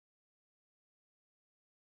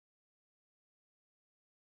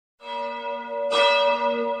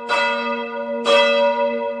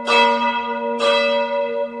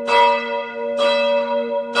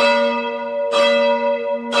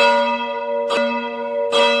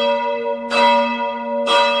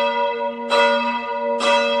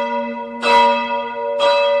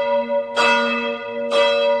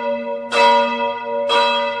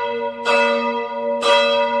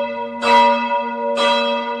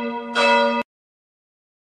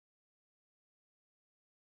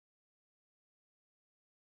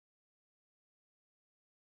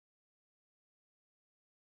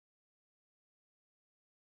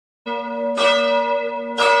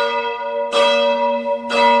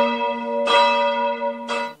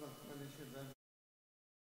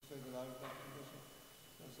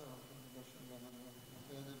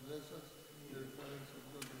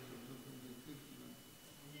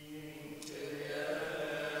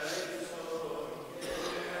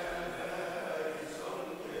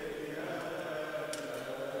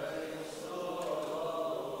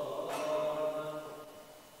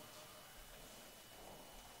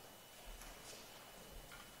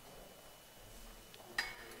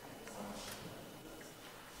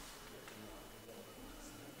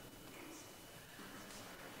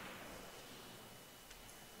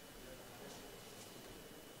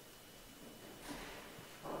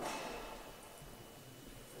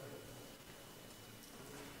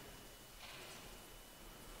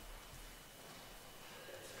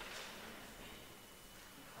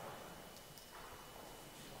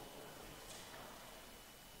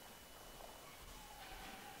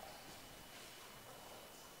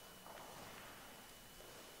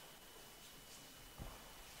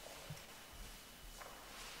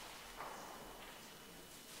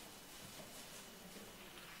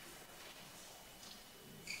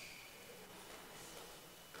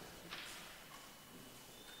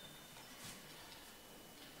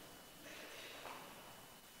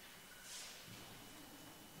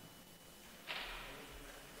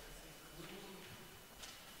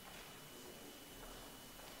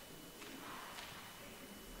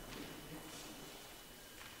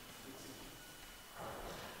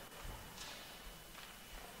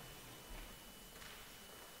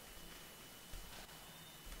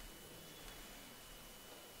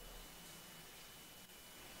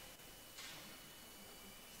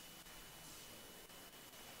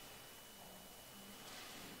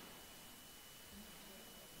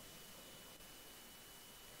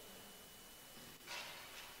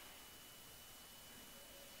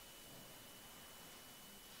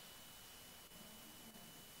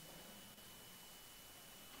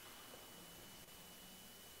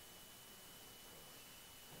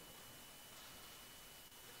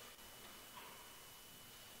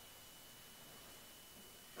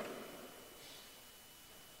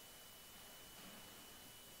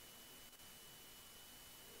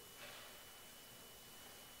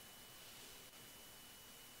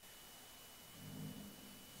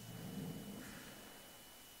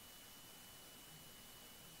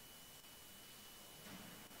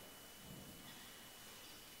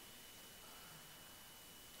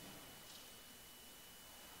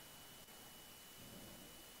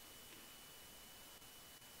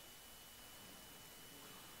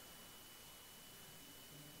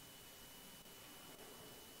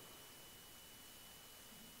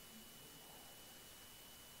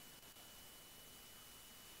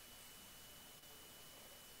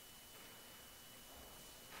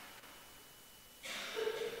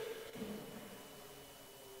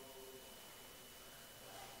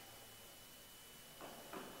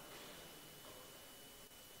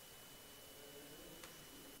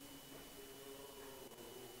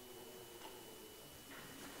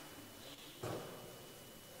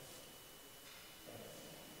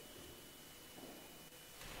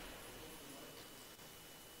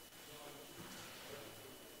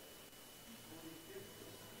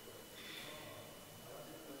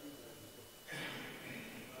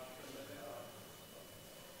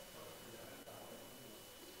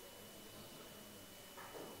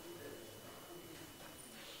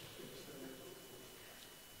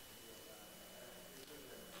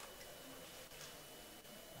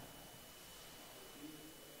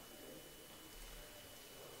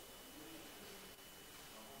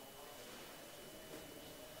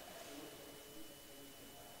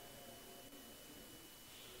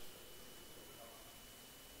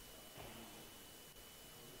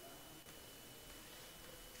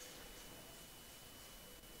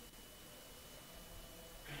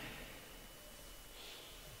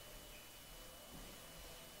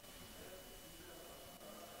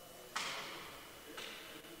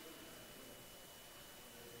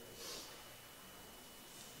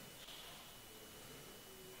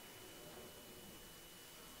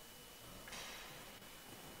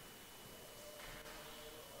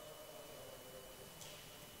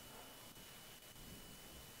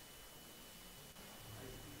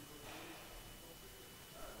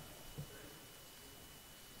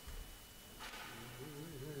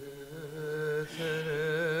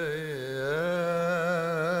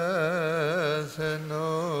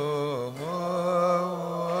no more.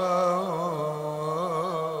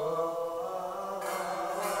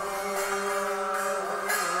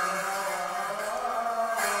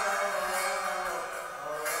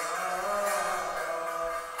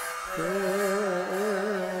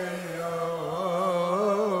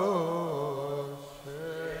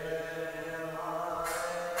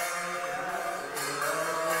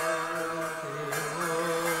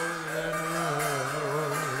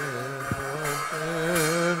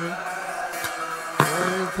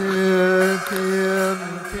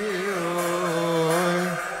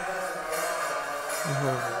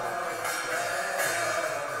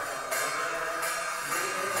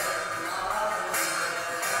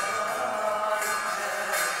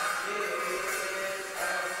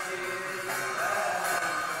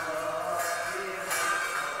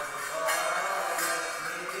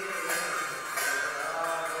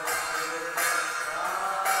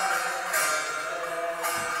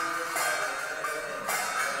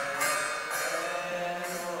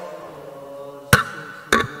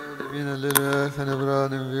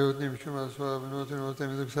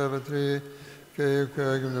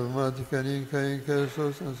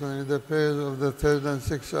 In the prayers of the third and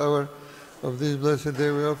sixth hour of this blessed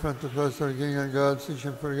day, we offer unto Christ our King and God, seek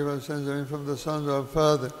and forgive our sins, and from the sons of our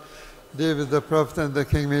Father, David the prophet and the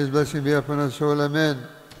King, may his blessing be upon us all. Amen.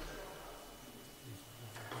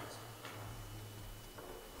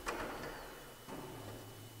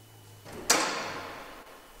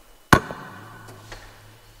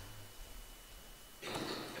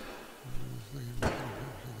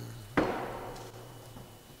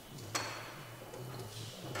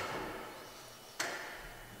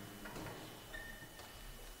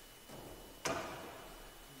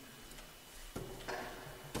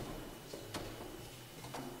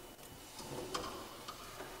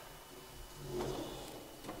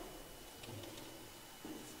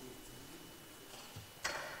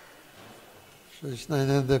 So it's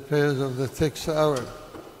 9 the prayers of the sixth hour.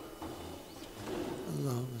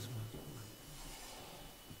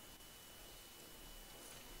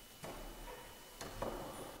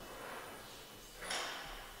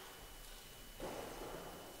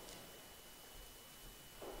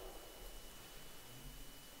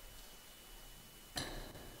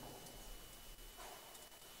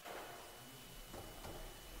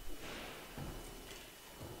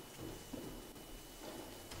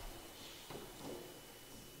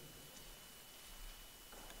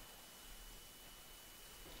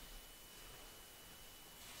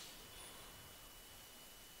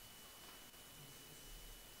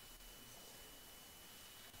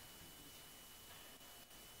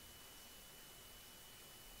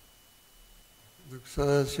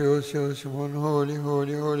 Holy,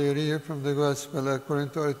 holy, holy, read from the Gospel according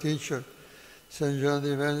to our teacher, St. John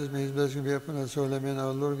the Evangelist. May his blessing be upon us all. Amen.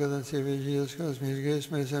 Our Lord God and Savior Jesus Christ, may his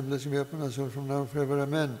grace, may his blessing be upon us all from now and forever.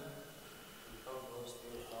 Amen.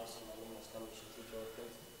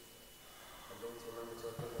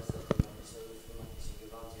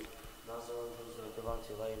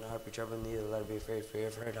 Neither let it be afraid, for you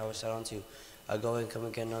have heard how I said unto you, I go and come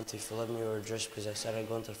again unto you. If you love me, or rejoice, because I said I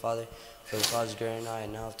go unto the Father, for the Father is greater than I.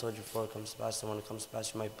 And now I've told you before it comes to pass, and when it comes to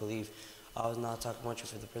pass, you might believe. I was not talking much,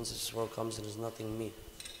 for the prince of this world comes and is nothing in me.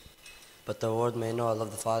 But the world may know I love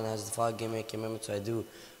the Father, and as the Father gave me a commandment, so I do.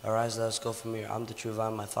 Arise, let us go from here. I'm the true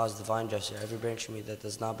vine, my Father is the vine dresser. Every branch of me that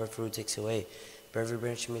does not bear fruit takes away. But every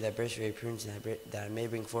branch of me that bears fruit, prunes, that I may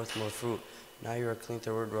bring forth more fruit. Now you are clean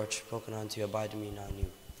through the word which spoken unto you. Abide in me, not in you.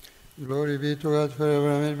 Glory be to God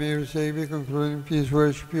forever. Amen. May your sake be concluded in peace.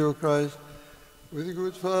 Worship you, O Christ. With the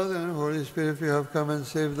good Father and Holy Spirit, you have come and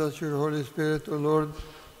saved us. Your Holy Spirit, O Lord,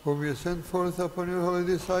 whom you sent forth upon your holy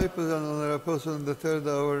disciples and on our apostles in the third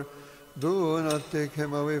hour, do not take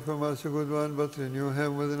him away from us, O good one, but renew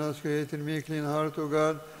him within us. Create in me a clean heart, O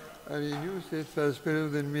God, and renew steadfast spirit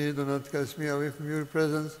within me. Do not cast me away from your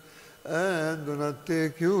presence, and do not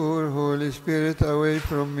take your Holy Spirit away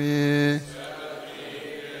from me.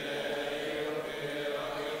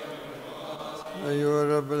 أيها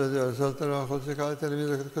الرب الذي أرسلت روح قدسك على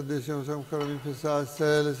تلاميذك القديسين ومكرمين في الساعة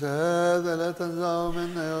الثالثة، هذا لا تنزعه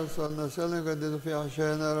منا يا وصلنا، نسأل نجدد في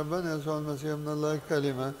أحشائنا ربنا يسوع المسيح من الله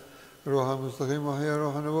الكلمة، روح المستقيم وحيا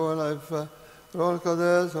روح النبوة والعفة، روح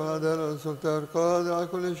القداس والعدالة والسلطان القادر على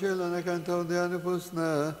كل شيء، لأنك أنت وديع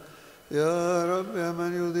نفوسنا. يا رب يا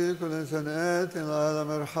من يضيء كل إنسان آت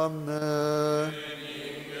العالم ارحمنا.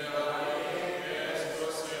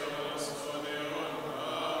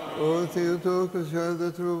 O Theotokos, you are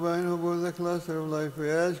the true vine who bore the cluster of life.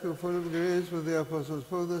 We ask you, full of grace, with the apostles,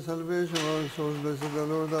 for the salvation of our souls. Blessed the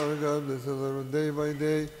Lord our God, blessed the Lord day by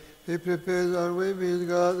day. He prepares our way, with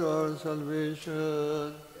God our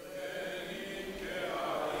salvation.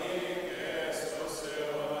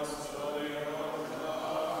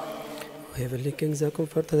 Heavenly King, the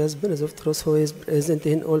comforter, the Spirit of truth, who is present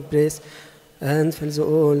in all place and fills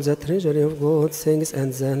all the treasury of God, things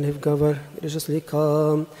and then live giver, graciously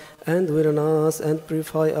come and dwell in us and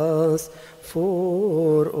purify us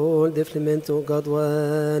for all defilement to God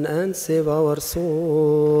one and save our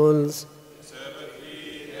souls.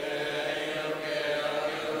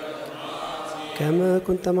 كما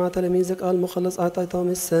كنت مع تلاميذك المخلص أعطيتهم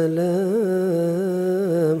السلام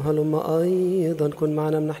هلم أيضا كن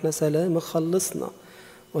معنا نحن سلامك خلصنا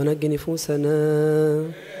ونجي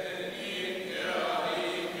نفوسنا.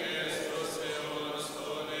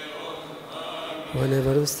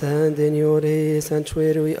 Whenever we stand in your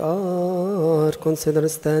sanctuary we are considered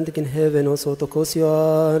standing in heaven also to cause you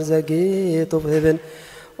are the gate of heaven.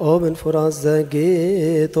 Open for us the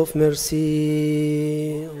gate of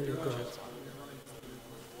mercy. Only God.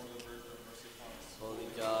 Holy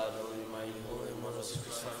God, holy mighty, holy most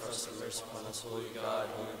Christ, have mercy upon us. Holy God,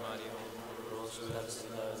 holy mighty, holy rose from heaven to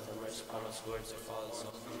earth, have mercy upon us. Words of Father,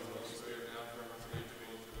 Son, and Holy Spirit, now forever.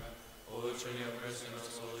 Holy Trinity, have mercy on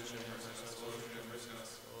us. Holy Trinity, have mercy on us. Holy Trinity, have mercy on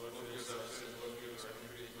us. Lord, forgive us our sins. Lord, forgive us our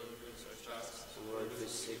iniquities. Lord, forgive us our trespasses. The Lord, who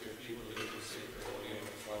is sacred, people who is sacred, holy name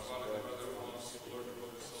of Father, Son, and Holy Spirit. Lord,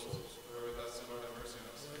 Lord, the souls. Lord, with us, Lord, have mercy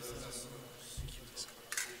on us. Lord, with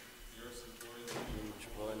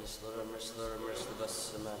us, Lord, have mercy, Lord, have mercy, the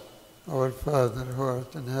best man. Our Father, who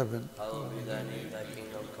art in heaven, Hallowed be thy name, thy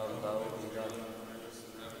kingdom come, thy will be done.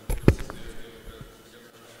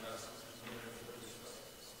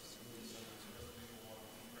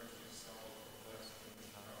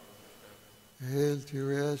 hail to you,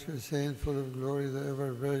 we ask you, saint full of glory, the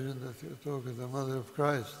ever Virgin, that you talk of the Mother of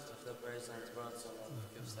Christ. If the present brought son of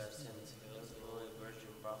forgives our sins, he was the Holy Virgin,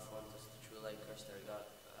 brought forth us the true light, Christ our God.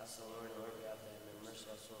 Ask the Lord, Lord, we have him, and mercy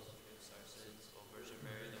our souls, forgives our sins. O Virgin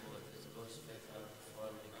Mary, the Mother of his most faithful and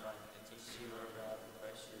performed in God, and to see Lord, we have in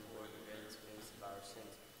Christ, your Lord, the greatest grace of our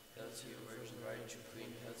sins. Hail to you, Virgin, right and true Queen,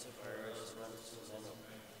 hail to our righteous one, to and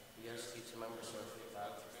we ask you to remember us our faith,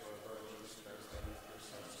 for our Lord Jesus Christ, and we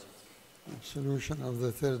forgive our sins. Absolution of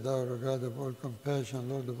the third hour, O God of all compassion,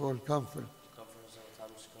 Lord of all comfort. Comfort us all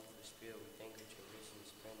times, comfort the Spirit. We thank you for your grace and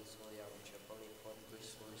spare this holy hour, which have only poured the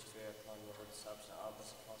grace of the Holy Spirit upon your Lord, stops and all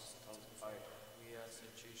us apostles, tongues of fire. We ask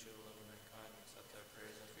that you should love mankind, accept our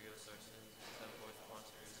prayers, and forgive us our sins, and send forth upon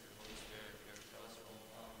us your Holy Spirit, purify us from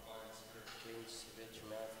all body and spirit. Change the spirit, your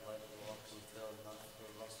man for life, and walk in fill, not for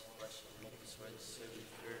lust of flesh, and make us right to serve you,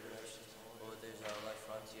 pure and righteous. Oh, there's our life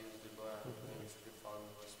unto you, the glory and the Spirit, following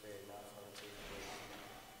the Holy Spirit, now for unto you.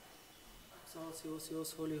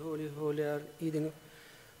 Salsios, holy, holy, holy, are eating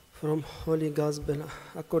from Holy Gospel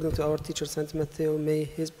according to our teacher Saint Matthew. May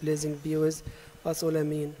his blessing be with us all.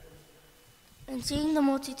 Amen. And seeing the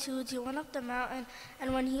multitudes, he went up the mountain,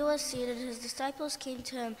 and when he was seated, his disciples came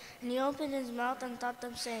to him, and he opened his mouth and taught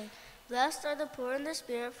them, saying, Blessed are the poor in the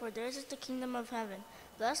spirit, for theirs is the kingdom of heaven.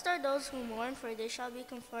 Blessed are those who mourn, for they shall be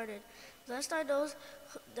comforted. Blessed are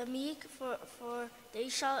the meek, for they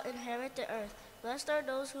shall inherit the earth. Blessed are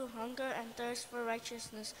those who hunger and thirst for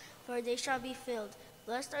righteousness, for they shall be filled.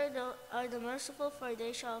 Blessed are the merciful, for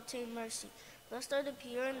they shall obtain mercy. Blessed are the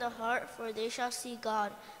pure in the heart, for they shall see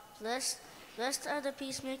God. Blessed are the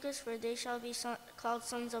peacemakers, for they shall be called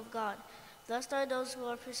sons of God. Blessed are those who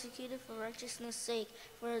are persecuted for righteousness' sake,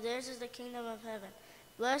 for theirs is the kingdom of heaven.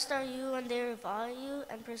 Blessed are you when they revile you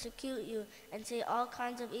and persecute you, and say all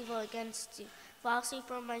kinds of evil against you, falsely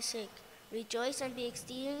for my sake. Rejoice and be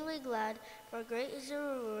exceedingly glad, for great is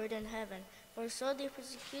your reward in heaven. For so they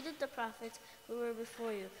persecuted the prophets who were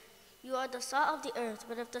before you. You are the salt of the earth,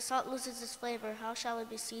 but if the salt loses its flavor, how shall it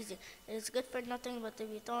be seasoned? It is good for nothing but to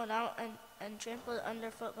be thrown out and trampled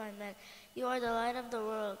underfoot by men. You are the light of the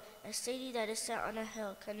world. A city that is set on a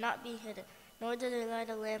hill cannot be hidden, nor do they light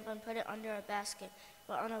a lamp and put it under a basket,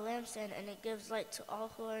 but on a lampstand, and it gives light to all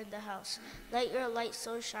who are in the house. Let your light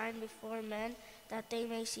so shine before men, that they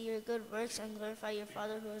may see your good works and glorify your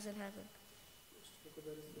Father who is in heaven.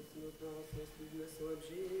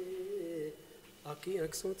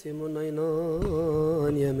 أكيك صوتي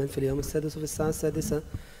منينان يا من في اليوم السادس وفي الساعة السادسة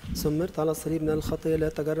سمرت على الصليب من الخطية لا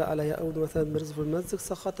تجرأ علي أود مثلا مرزف المزق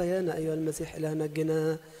خطايانا أيها المسيح إله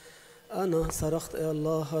نجنا أنا صرخت يا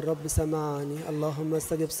الله الرب سمعني اللهم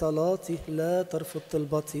استجب صلاتي لا ترفض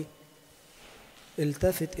طلبتي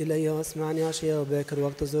التفت إلي واسمعني عشية وباكر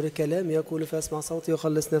وقت زور كلام يقول فاسمع صوتي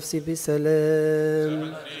وخلص نفسي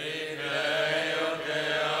بسلام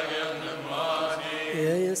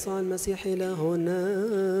يا يسوع المسيح إلهنا،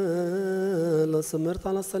 لصمرت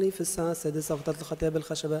على الصليب في الساعة 6 وقتلت الخطيئة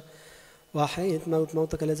بالخشبة وحيت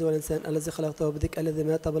موتك الذي هو الإنسان الذي خلقته بذك الذي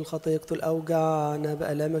مات بالخطية يقتل أوجعنا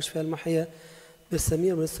بآلامك شفاء المحيا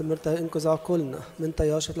بالسمير والاستمرت انقذ عقولنا من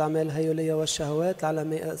طياشة الأعمال الهيولية والشهوات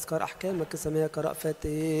العالمية أذكار أحكامك السمية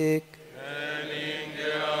كرأفتك.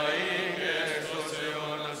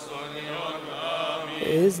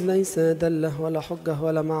 إذ ليس دله ولا حجة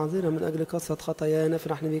ولا معذرة من أجل كثرة خطايانا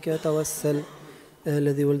فنحن بك يتوسل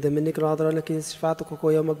الذي ولد منك العذراء لك شفاعتك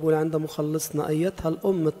قوية مقبولة عند مخلصنا أيتها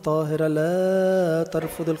الأم الطاهرة لا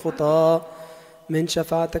ترفض الخطاة من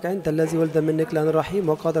شفاعتك عند الذي ولد منك لأن الرحيم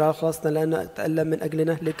وقادر على خلاصنا لأن تألم من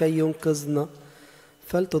أجلنا لكي ينقذنا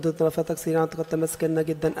فلتضدنا رفتك سريعا قد تمسكنا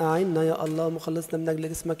جدا أعنا يا الله مخلصنا من أجل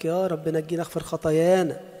اسمك يا رب نجينا اغفر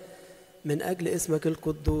خطايانا من أجل اسمك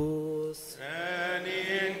القدوس.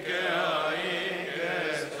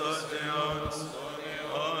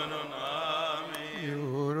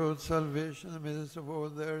 Salvation in the midst of all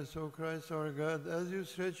the earth, O Christ our God, as you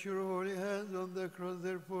stretch your holy hands on the cross,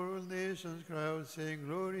 therefore all nations cry out, saying,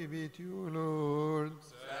 Glory be to you, Lord.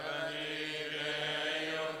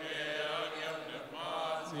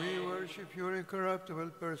 We worship your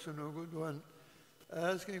incorruptible person, O good one,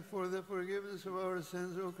 asking for the forgiveness of our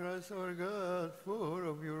sins, O Christ our God, for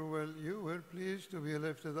of your will you were pleased to be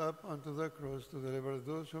lifted up unto the cross to deliver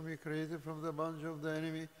those whom you created from the bonds of the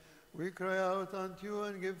enemy. We cry out unto you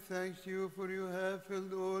and give thanks to you, for you have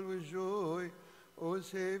filled all with joy, O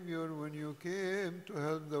Savior, when you came to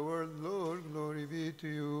help the world. Lord, glory be to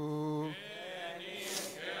you.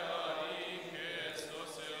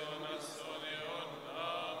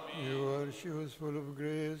 You are, she was full of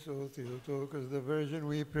grace, O Theotokos, the Virgin,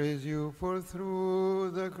 we praise you, for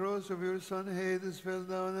through the cross of your Son Hades fell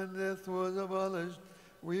down and death was abolished.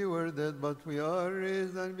 We were dead, but we are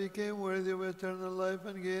raised and became worthy of eternal life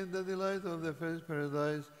and gained the delight of the first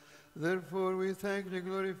paradise. Therefore we thank and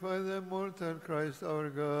glorify the immortal Christ our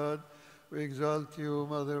God. We exalt you,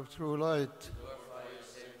 Mother of true light. Glorify your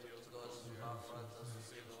Savior, those who have brought us to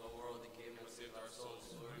save the whole world, they came and saved our souls.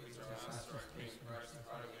 Glory be to our Master, our King, Christ, the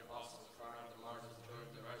crown of the apostles, the crown of the martyrs, the joy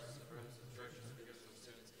of the righteous, the prince of the churches, the forgiveness of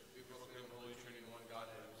sins. We proclaim the Holy Trinity, one God,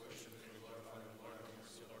 and worship and glorify the Lord of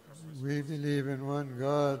mercy, Lord of mercy. We believe in one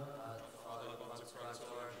God.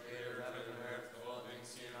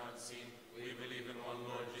 We believe in one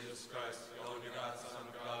Lord Jesus Christ, the only begotten Son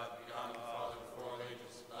of God, begotten of the Father before all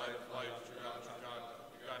ages, light of light, true God,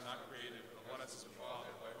 begotten, not created, but one essence of Father,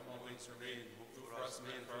 by whom all things are made, who for us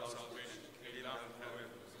men for our salvation, came down from heaven,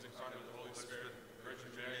 was incarnate of the Holy Spirit, Virgin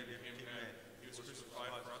Mary became man, he was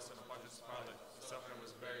crucified for us under Pontius Pilate, suffered and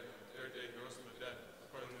was buried, the third day he rose from the dead,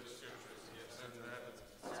 according to the Scriptures, he ascended to the heavens,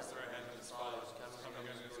 sits at the right hand of his Father, come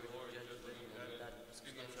again into the glory, judge the living and the dead, his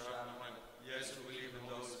kingdom shall have no end. Yes, we believe in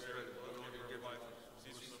the Holy Spirit, the Lord giver of life,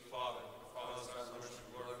 Jesus the Father, the Father's Son, worship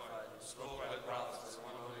glorified, spoke by the prophets, and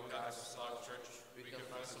one holy Catholic Church, we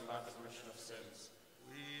confess and have the remission of sins.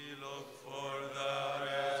 We look for the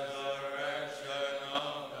resurrection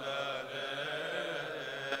of the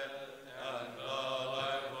dead and the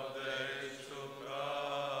life of the age to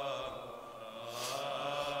come.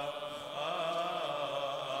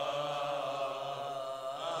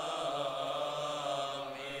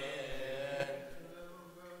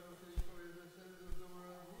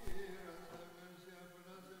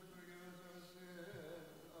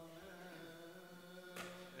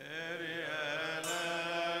 Amen.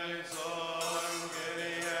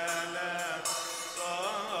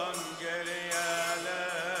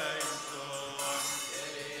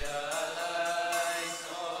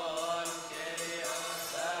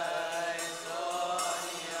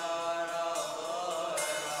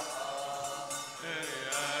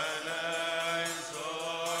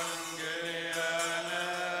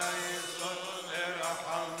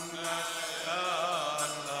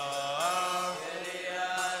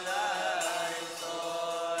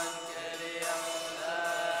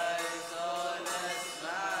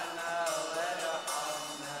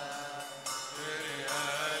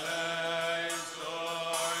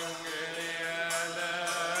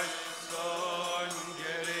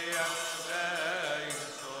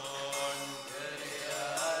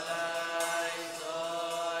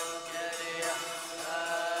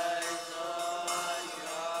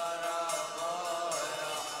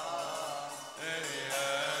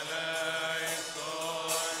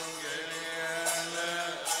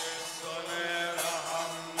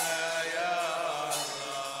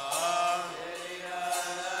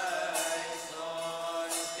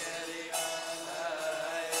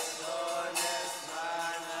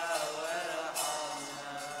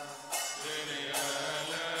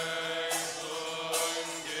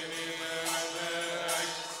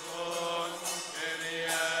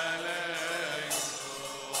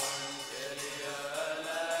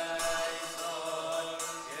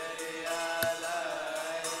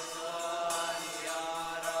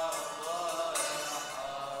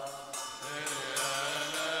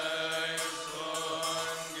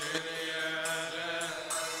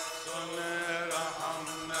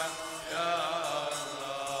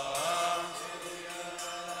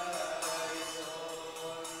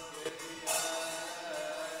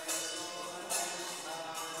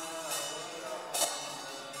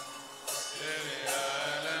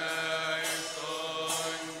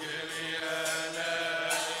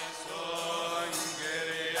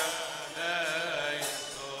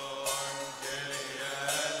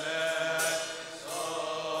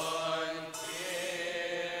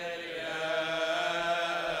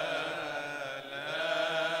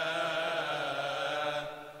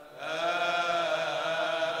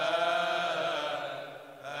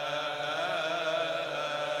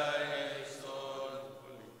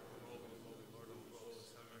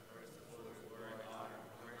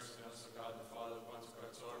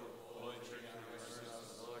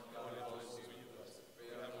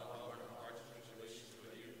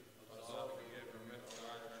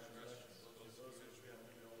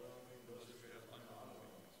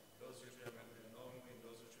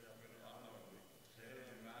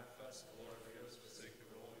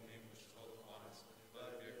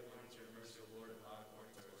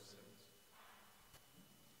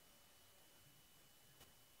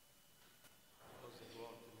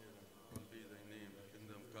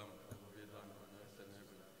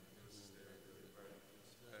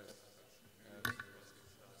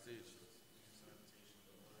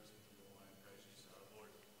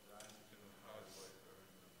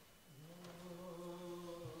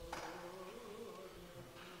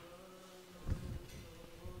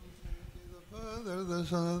 the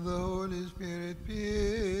Son, of the Holy Spirit,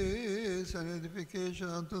 peace and edification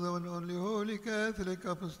unto the one only Holy Catholic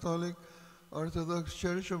Apostolic Orthodox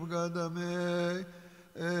Church of God. Amen.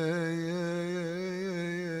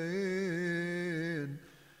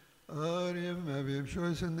 Ariem abim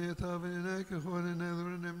shoysen netaven ekhonen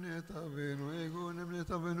nedurnem netaven egonem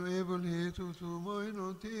netaven ebol hitu tu moino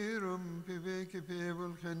tirum piveke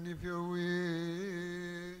pebol khanni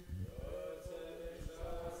fiowi.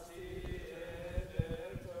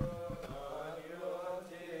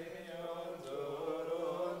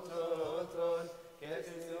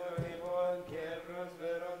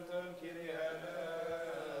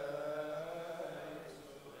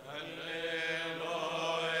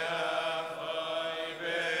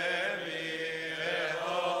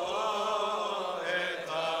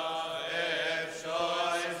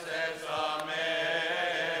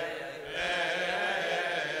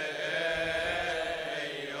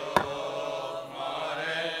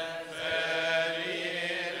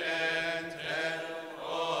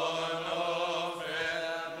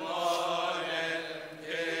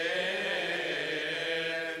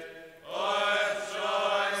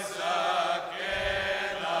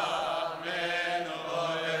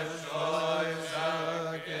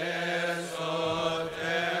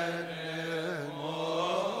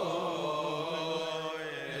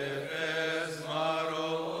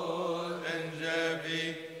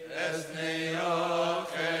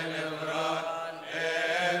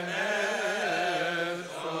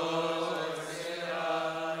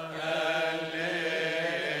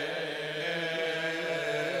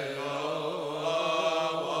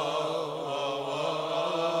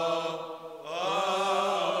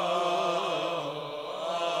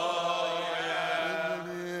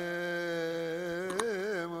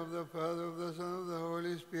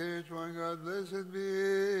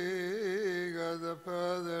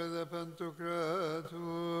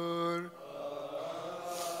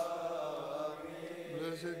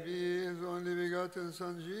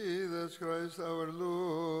 Son Jesus Christ our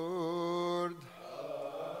Lord. Amen.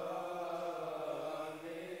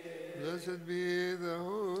 Blessed be the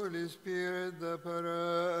Holy Spirit, the Paraclete.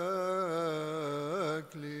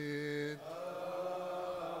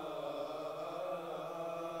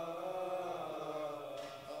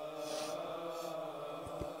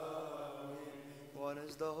 One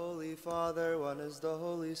is the Holy Father, one is the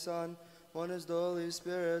Holy Son, one is the Holy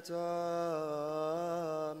Spirit.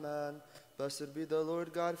 Amen. Blessed be the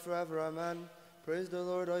Lord God forever. Amen. Praise the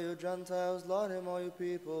Lord, all you Gentiles. Laud him, all you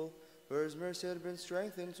people. For his mercy had been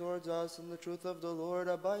strengthened towards us, and the truth of the Lord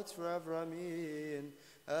abides forever. Amen.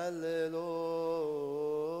 Alleluia.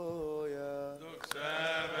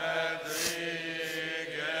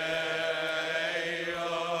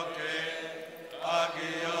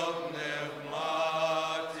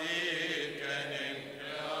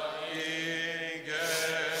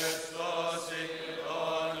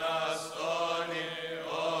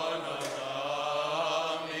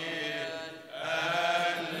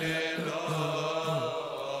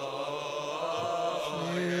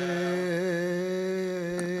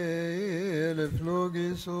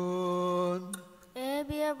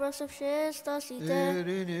 Of Shestas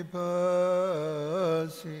Irini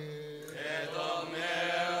Pasi.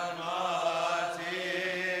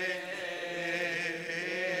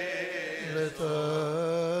 Let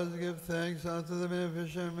us give thanks unto the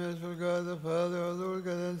beneficent, merciful God, the Father, our Lord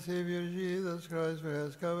God and Savior Jesus Christ, who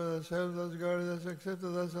has covered us, helped us, guarded us,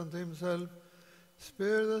 accepted us unto himself,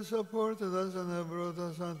 spared us, supported us, and have brought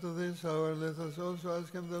us unto this hour. Let us also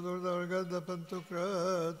ask him, the Lord our God, the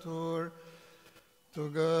Pantocrator, to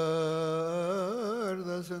guard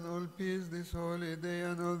us in all peace this holy day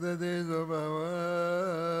and all the days of our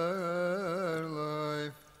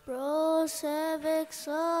life. Prosevex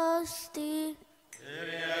Asti.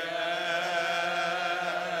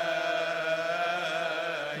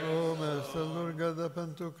 O Master, Lord God, the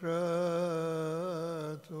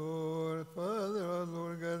Pantocrator, Father, our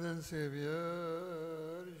Lord God and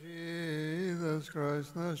Savior, Jesus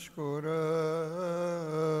Christ, نشكرك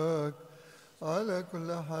على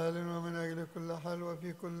كل حال ومن أجل كل حال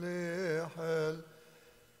وفي كل حال،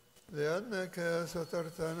 لأنك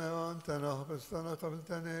سترتنا وأنتنا حفظتنا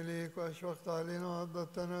قبلتنا إليك وأشفقت علينا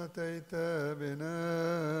وعضدتنا أتيت بنا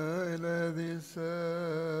إلى هذه الساعة.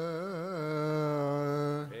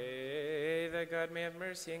 Pray that God may have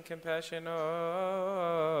mercy and compassion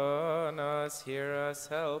on us, hear us,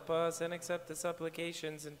 help us, and accept the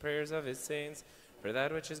supplications and prayers of his saints, for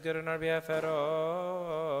that which is good on our behalf at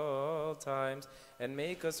all times, and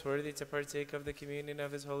make us worthy to partake of the communion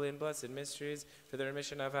of his holy and blessed mysteries for the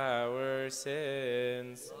remission of our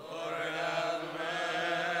sins. Lord have mercy.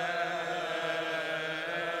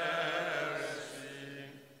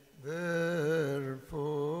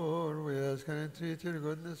 entreat your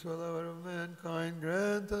goodness for the love of mankind.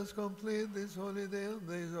 Grant us complete this holy day and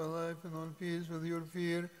days of life in all peace with your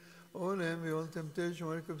fear. All envy, all temptation,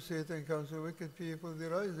 work of Satan, counsel of wicked people, the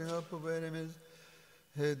rising up of enemies,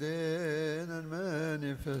 hidden and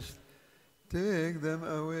manifest. Take them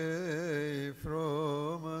away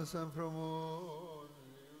from us and from all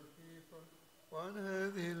your people. وعن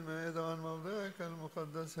هذه المائدة وعن موضعك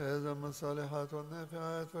المقدس هذا من الصالحات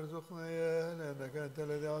والنافعات فارزقنا إياه لأنك أنت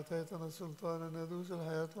الذي أعطيتنا السلطان أن ندوس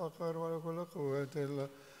الحياة العقار وعلى كل قوة إلا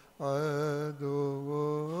عدو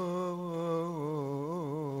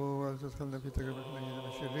ولا تدخلنا في تجربة من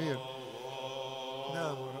الشرير.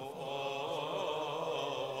 نعم ورفع.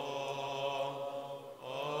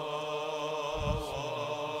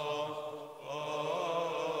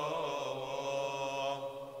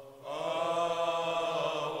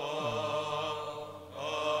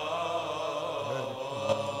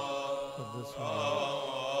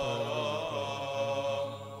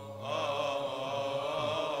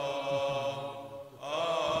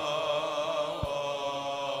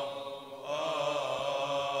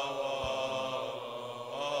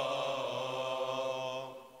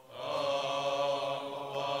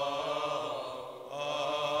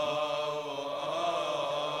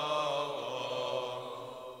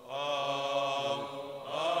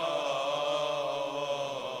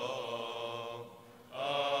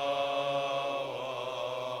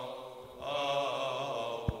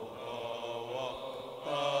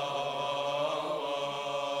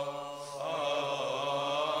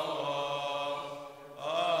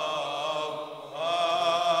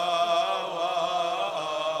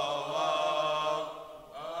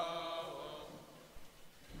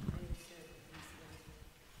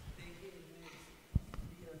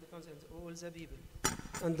 The people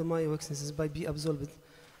and my weaknesses by be absolved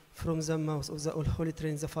from the mouth of the all holy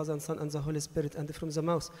train, the Father and Son and the Holy Spirit, and from the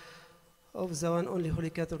mouth of the one only Holy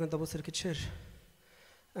Catholic and Apostolic Church,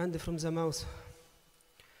 and from the mouth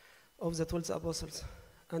of the 12 apostles,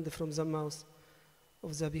 and from the mouth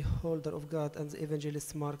of the beholder of God and the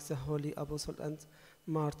evangelist Mark, the holy apostle and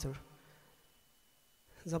martyr,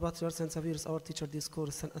 the patriarch Saint Severus, our teacher,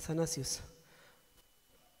 discourse, Saint Athanasius,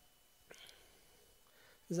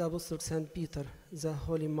 the Apostle Saint Peter, the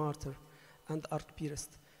Holy Martyr and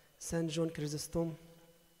Archpriest, Saint John Chrysostom,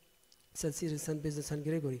 Saint Cyril, Saint Basil, Saint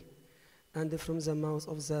Gregory, and from the mouth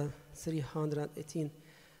of the 318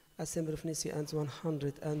 Assembly of Nicaea and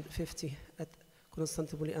 150 at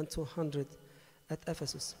Constantinople and 200 at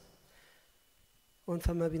Ephesus.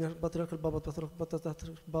 وانفما بين البطريرك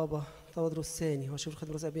البابا تودروس الثاني وشيخ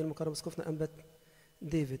الخدمة الرئيسية المكرم اسقفنا أنبت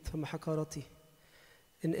ديفيد فما حكارتي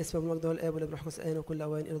إن اسم المجد والآب والابن والروح القدس الآن وكل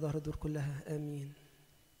أوان إلى ظهر الدور كلها آمين.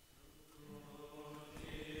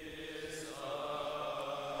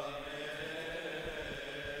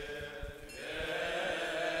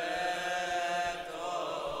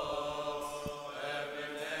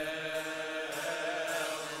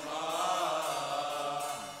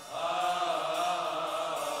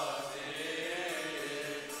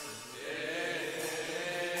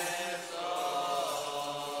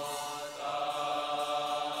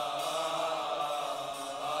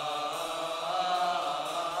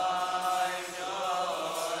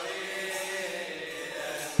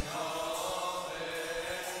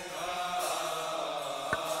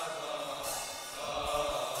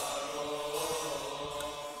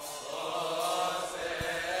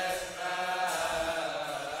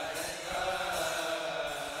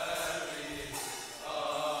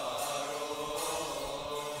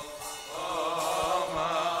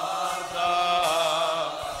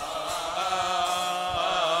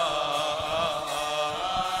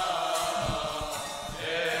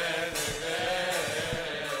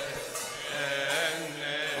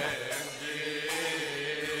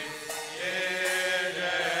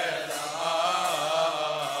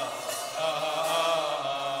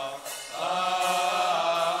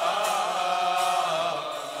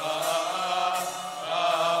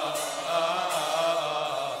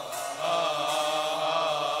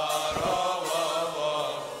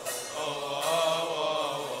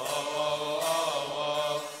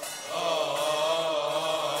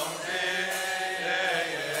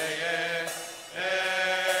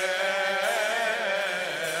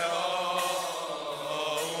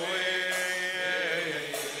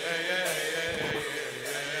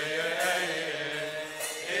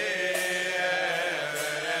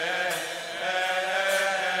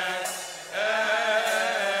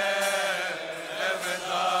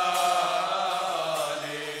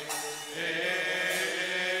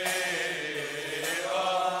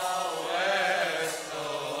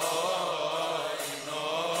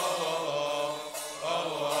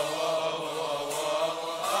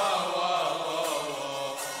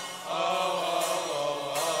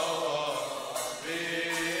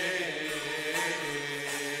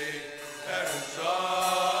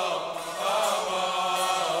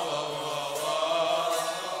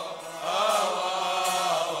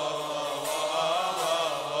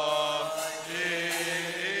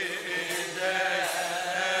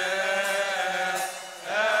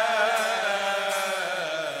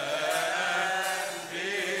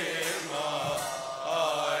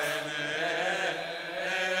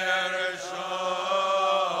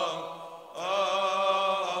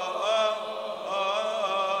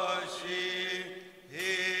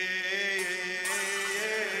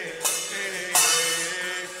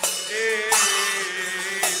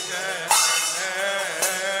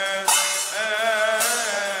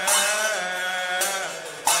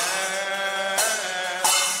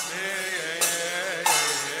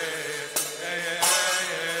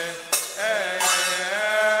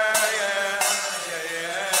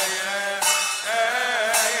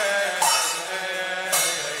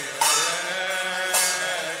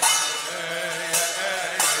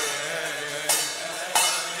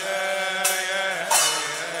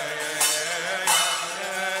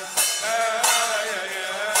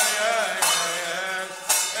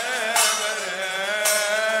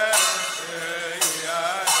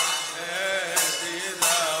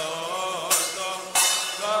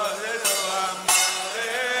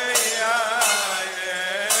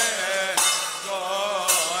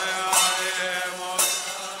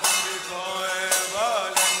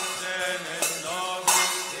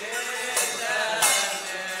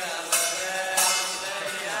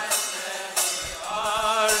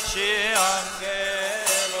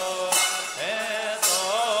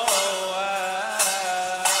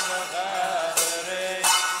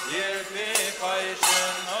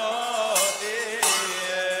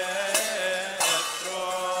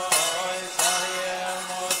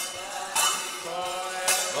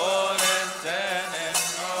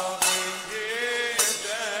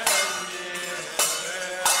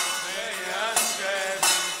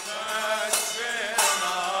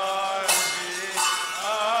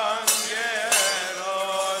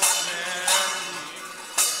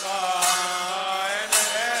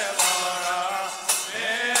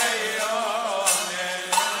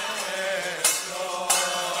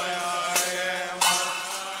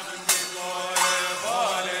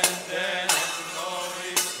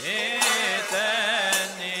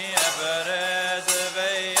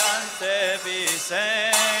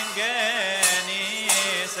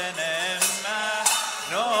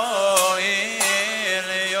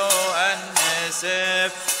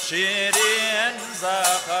 شيرين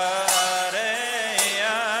زخريا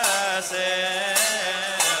سيف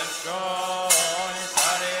شوي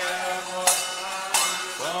سريمو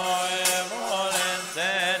شوي مولن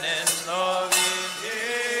تنين نوبي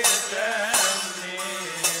جيتني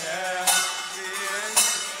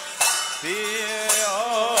في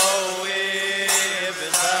أوي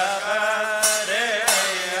بزخريا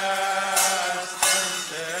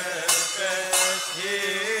سنتفت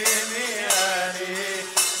هيمياني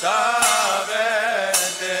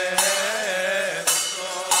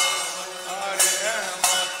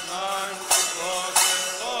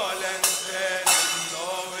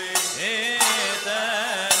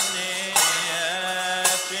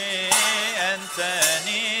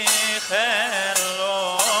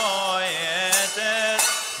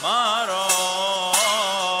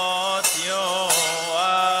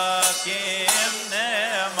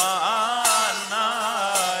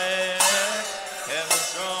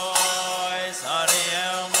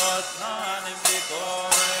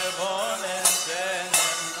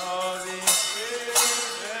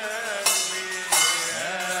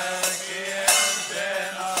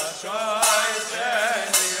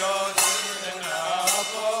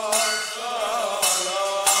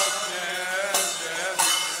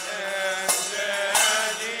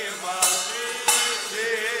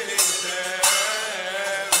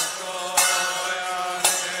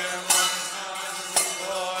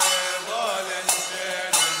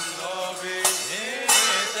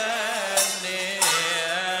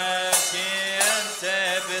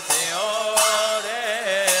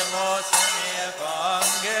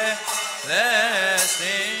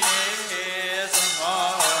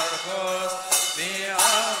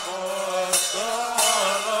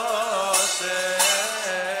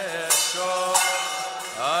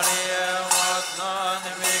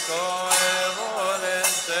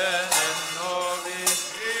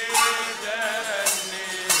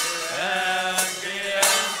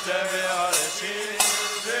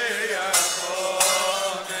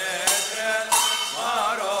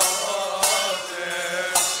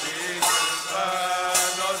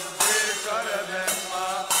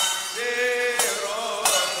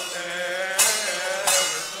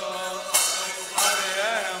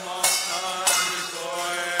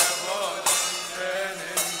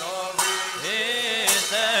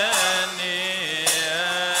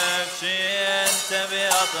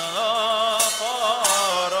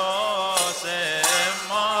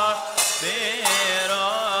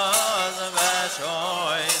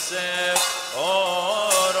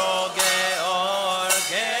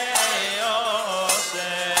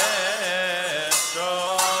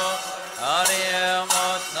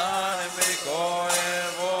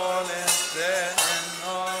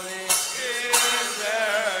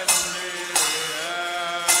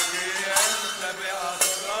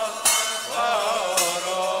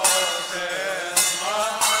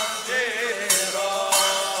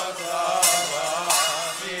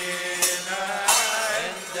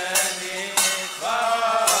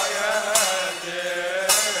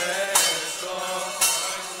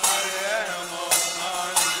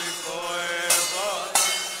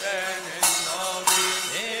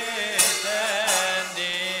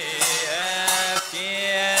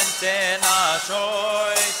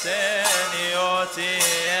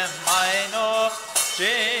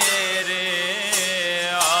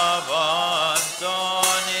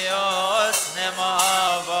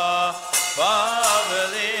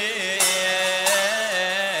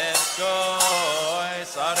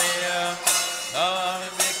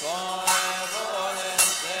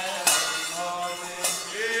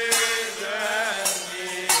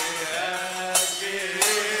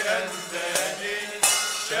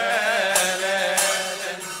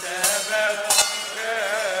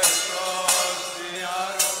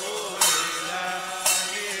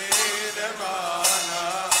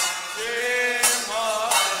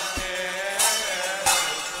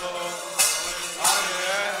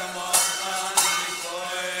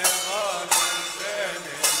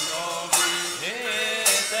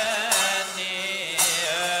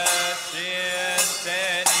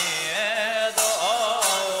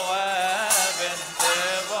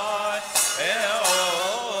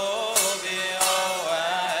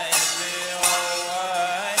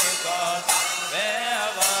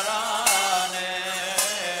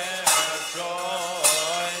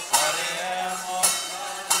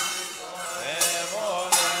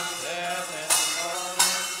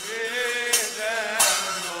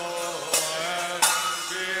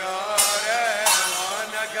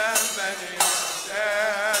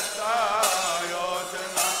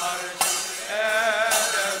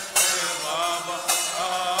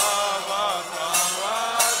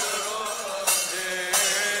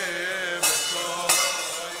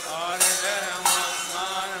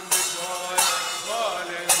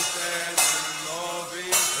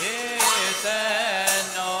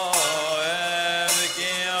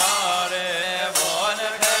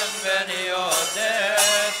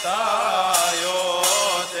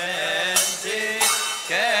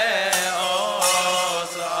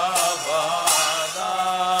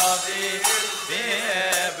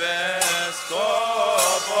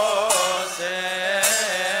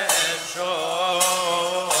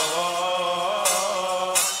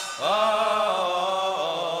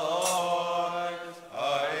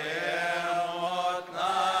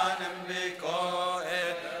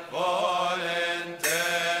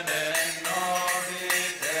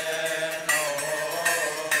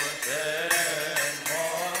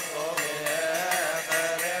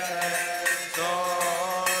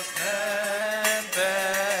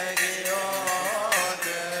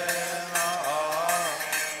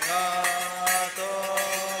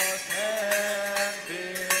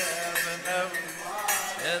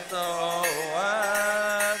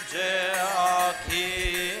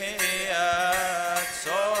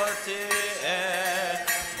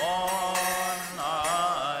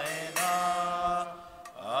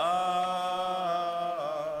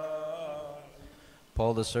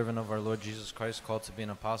Paul, the servant of our Lord Jesus Christ, called to be an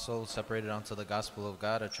apostle, separated unto the gospel of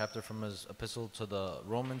God, a chapter from his epistle to the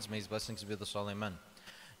Romans. May his blessings be with us all, amen.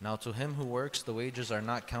 Now to him who works, the wages are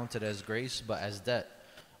not counted as grace, but as debt.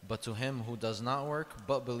 But to him who does not work,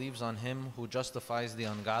 but believes on him who justifies the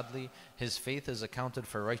ungodly, his faith is accounted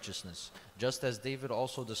for righteousness. Just as David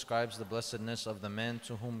also describes the blessedness of the man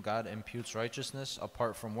to whom God imputes righteousness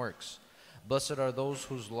apart from works. Blessed are those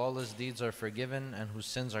whose lawless deeds are forgiven and whose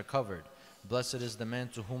sins are covered. Blessed is the man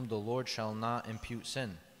to whom the Lord shall not impute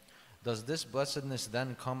sin. Does this blessedness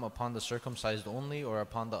then come upon the circumcised only, or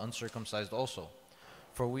upon the uncircumcised also?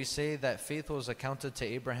 For we say that faith was accounted to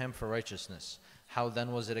Abraham for righteousness. How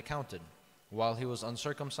then was it accounted? While he was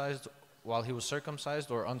circumcised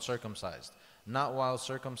or uncircumcised? Not while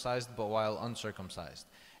circumcised, but while uncircumcised.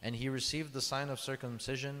 And he received the sign of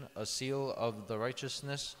circumcision, a seal of the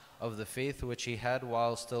righteousness of the faith which he had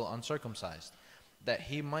while still uncircumcised, that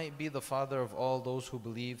he might be the father of all those who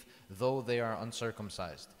believe, though they are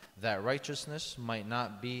uncircumcised, that righteousness might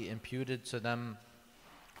be imputed to them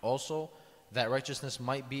also,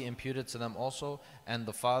 and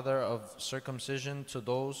the father of circumcision to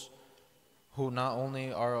those who not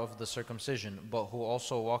only are of the circumcision, but who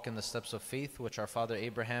also walk in the steps of faith which our father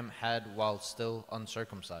Abraham had while still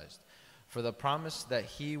uncircumcised. For the promise that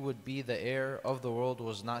he would be the heir of the world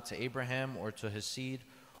was not to Abraham or to his seed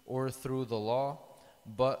or through the law,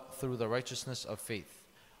 but through the righteousness of faith.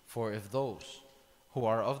 For if those who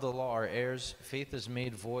are of the law are heirs, faith is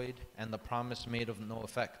made void and the promise made of no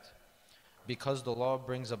effect. Because the law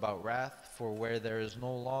brings about wrath, for where there is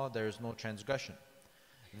no law, there is no transgression.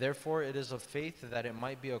 Therefore it is of faith that it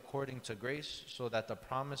might be according to grace, so that the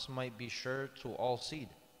promise might be sure to all seed,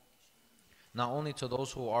 not only to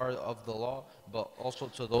those who are of the law, but also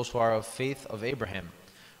to those who are of faith of Abraham,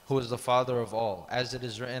 who is the father of all. As it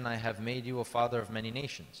is written, I have made you a father of many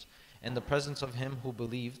nations, in the presence of him who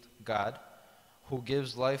believed, God, who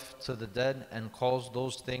gives life to the dead and calls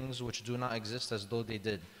those things which do not exist as though they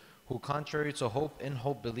did, who contrary to hope in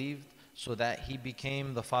hope believed, so that he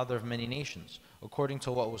became the father of many nations, according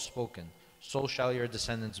to what was spoken, so shall your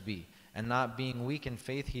descendants be. And not being weak in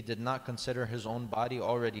faith, he did not consider his own body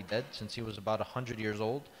already dead, since he was about 100 years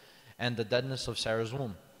old, and the deadness of Sarah's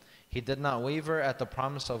womb. He did not waver at the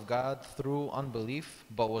promise of God through unbelief,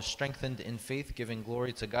 but was strengthened in faith, giving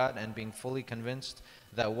glory to God, and being fully convinced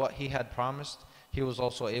that what he had promised, he was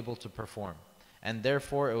also able to perform. And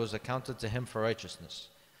therefore it was accounted to him for righteousness.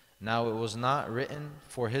 Now it was not written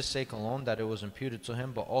for his sake alone that it was imputed to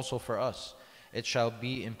him, but also for us. It shall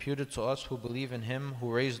be imputed to us who believe in him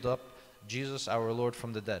who raised up Jesus our Lord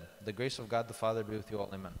from the dead. The grace of God the Father be with you all.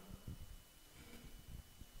 Amen.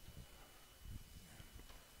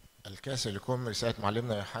 الكاس اللي يكون من رسالة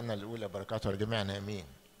معلمنا يوحنا الأولى بركاته على جميعنا آمين.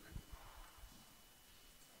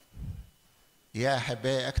 يا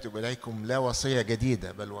أحبائي أكتب إليكم لا وصية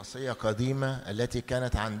جديدة بل وصية قديمة التي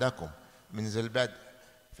كانت عندكم منذ البدء،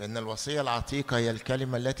 فإن الوصية العتيقة هي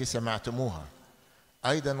الكلمة التي سمعتموها.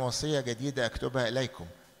 أيضا وصية جديدة أكتبها إليكم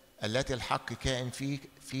التي الحق كائن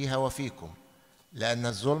فيها وفيكم، لأن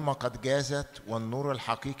الظلمة قد جازت والنور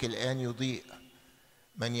الحقيقي الآن يضيء.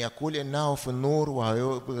 من يقول إنه في النور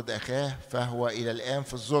وهو يبغض أخاه فهو إلى الآن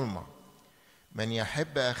في الظلمة. من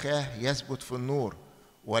يحب أخاه يثبت في النور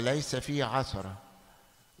وليس فيه عثرة،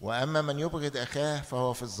 وأما من يبغض أخاه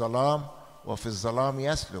فهو في الظلام وفي الظلام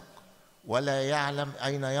يسلك ولا يعلم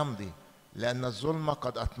أين يمضي، لأن الظلمة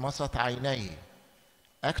قد أطمست عينيه.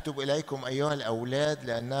 أكتب إليكم أيها الأولاد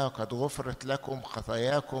لأنها قد غفرت لكم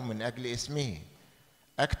خطاياكم من أجل اسمه.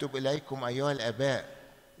 أكتب إليكم أيها الآباء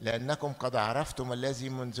لأنكم قد عرفتم الذي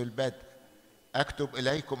منذ البدء. أكتب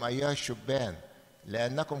إليكم أيها الشبان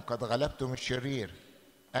لأنكم قد غلبتم الشرير.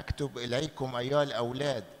 أكتب إليكم أيها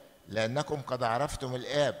الأولاد لأنكم قد عرفتم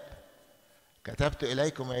الآب. كتبت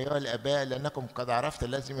إليكم أيها الآباء لأنكم قد عرفت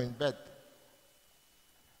الذي من بدء.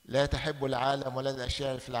 لا تحبوا العالم ولا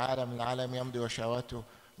الأشياء في العالم، العالم يمضي وشهواته،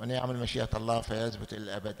 من يعمل مشيئة الله فيثبت إلى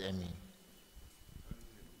الأبد. آمين.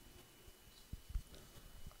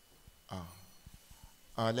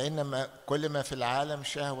 لأن كل ما في العالم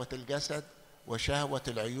شهوة الجسد وشهوة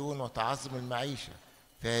العيون وتعظم المعيشة،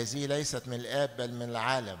 فهذه ليست من الآب بل من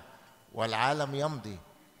العالم، والعالم يمضي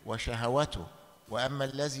وشهوته، وأما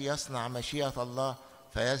الذي يصنع مشيئة الله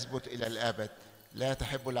فيثبت إلى الأبد. لا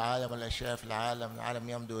تحبوا العالم والأشياء في العالم، العالم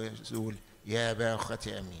يمضي ويزول. يا أبا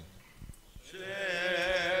أخوتي آمين.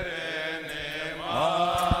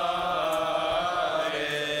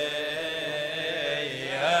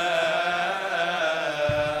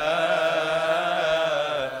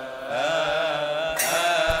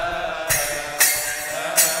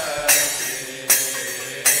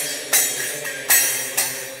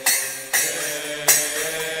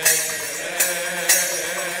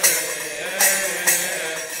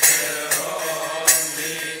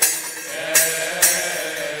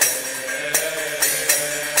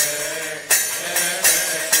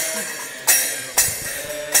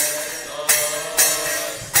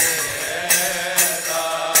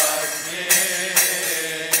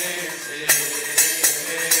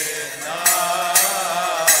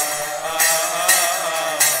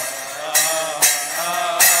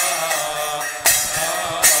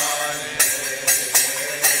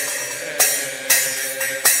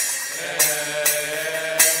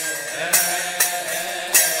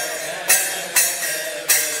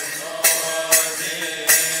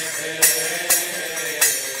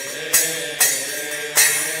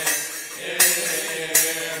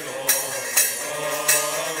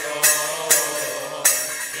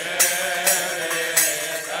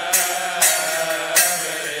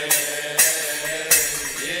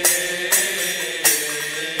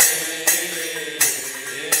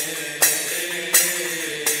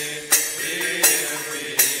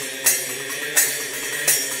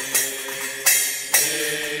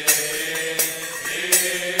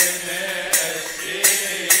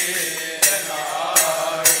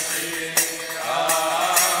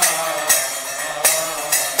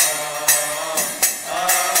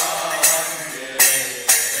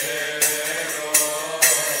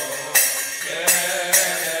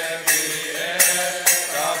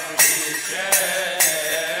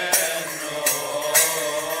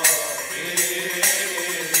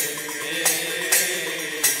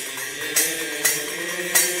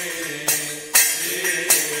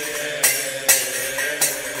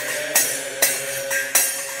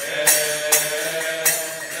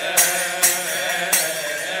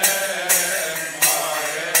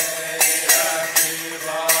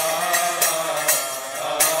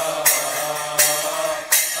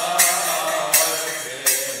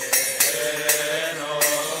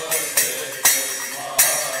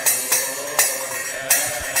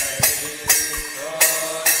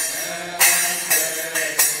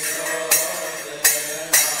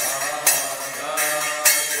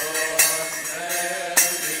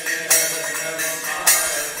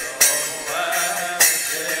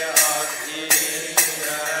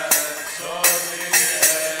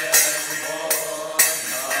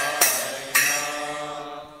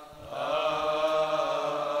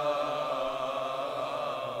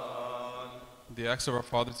 The acts of our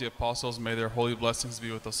fathers, the apostles, may their holy blessings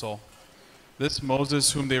be with us all. This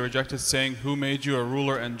Moses, whom they rejected, saying, "Who made you a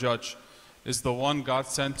ruler and judge?" is the one God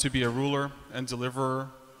sent to be a ruler and deliverer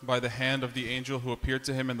by the hand of the angel who appeared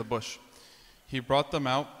to him in the bush. He brought them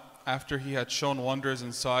out after he had shown wonders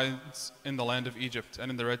and signs in the land of Egypt and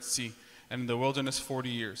in the Red Sea and in the wilderness 40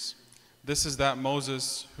 years. This is that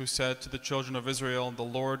Moses who said to the children of Israel, "The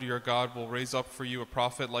Lord your God will raise up for you a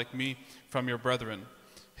prophet like me from your brethren.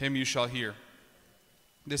 Him you shall hear."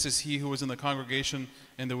 This is he who was in the congregation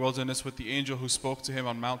in the wilderness with the angel who spoke to him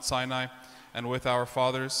on Mount Sinai, and with our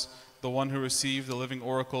fathers, the one who received the living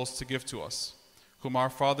oracles to give to us, whom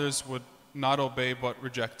our fathers would not obey but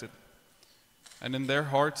rejected. And in their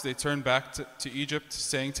hearts they turned back to Egypt,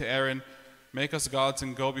 saying to Aaron, "Make us gods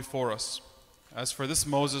and go before us. As for this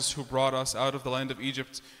Moses who brought us out of the land of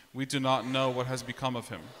Egypt, we do not know what has become of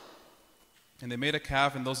him." And they made a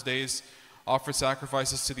calf in those days, offered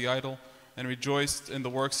sacrifices to the idol, and rejoiced in the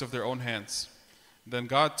works of their own hands. Then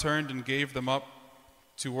God turned and gave them up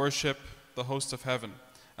to worship the host of heaven,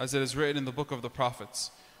 as it is written in the book of the prophets,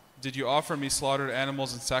 "Did you offer me slaughtered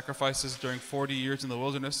animals and sacrifices during 40 years in the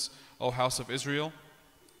wilderness, O house of Israel?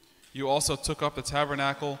 You also took up the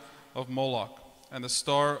tabernacle of Moloch and the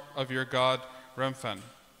star of your god Remphan,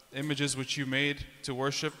 images which you made to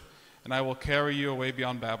worship, and I will carry you away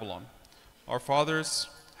beyond Babylon. Our fathers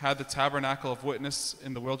had the tabernacle of witness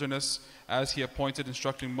in the wilderness, as he appointed,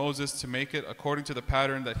 instructing Moses to make it according to the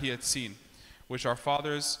pattern that he had seen, which our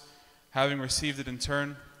fathers, having received it in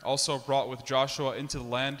turn, also brought with Joshua into the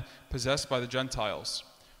land possessed by the Gentiles,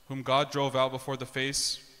 whom God drove out before the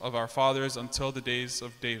face of our fathers until the days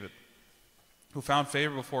of David, who found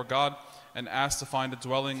favor before God and asked to find a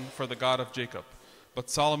dwelling for the God of Jacob. But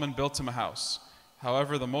Solomon built him a house.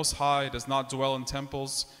 However, the Most High does not dwell in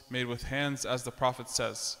temples made with hands, as the prophet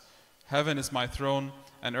says, "Heaven is my throne,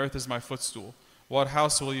 and earth is my footstool. What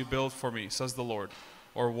house will you build for me, says the Lord?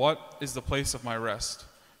 Or what is the place of my rest?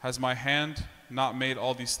 Has my hand not made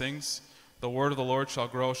all these things? The word of the Lord shall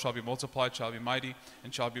grow, shall be multiplied, shall be mighty,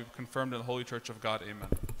 and shall be confirmed in the holy church of God." Amen.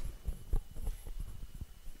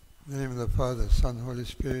 In the name of the Father, Son, Holy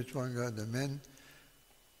Spirit, one God, amen.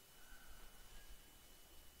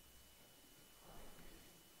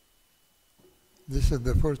 This is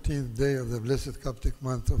the 14th day of the blessed Coptic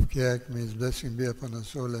month of Kiak. May His blessing be upon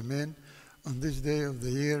us all, amen. On this day of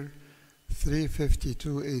the year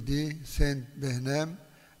 352 AD, Saint Behnam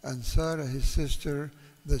and Sarah, his sister,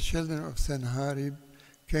 the children of Sennacherib,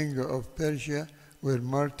 king of Persia, were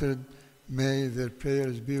martyred. May their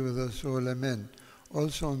prayers be with us all, amen.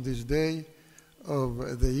 Also on this day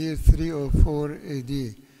of the year 304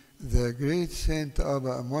 AD, the great Saint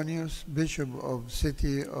Abba Ammonius, bishop of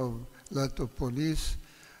city of Latopolis,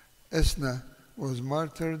 Esna, was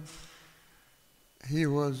martyred. He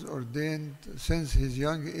was ordained since his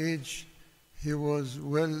young age. He was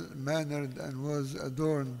well-mannered and was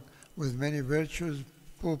adorned with many virtues.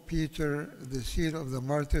 Pope Peter, the seal of the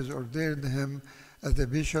martyrs, ordained him as the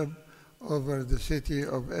bishop over the city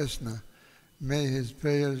of Esna. May his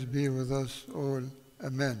prayers be with us all.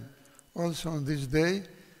 Amen. Also on this day,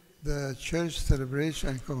 the church celebrates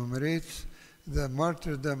and commemorates the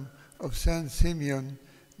martyrdom of Saint Simeon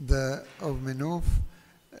of Menuf,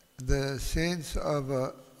 the saints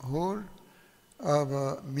of Hor,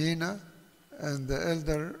 of Mina, and the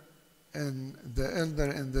elder in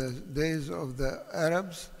the days of the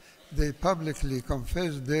Arabs. They publicly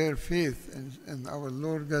confessed their faith in our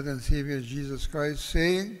Lord God and Savior Jesus Christ,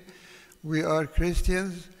 saying, "We are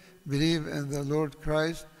Christians, believe in the Lord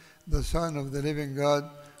Christ, the Son of the living God.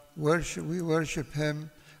 We worship Him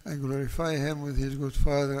and glorify Him with His good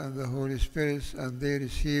Father and the Holy Spirit," and they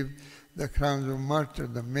received the crowns of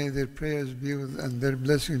martyrdom. May their prayers be with and their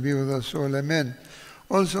blessings be with us all. Amen.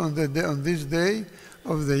 Also on this day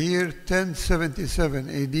of the year 1077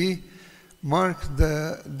 AD, marked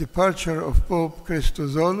the departure of Pope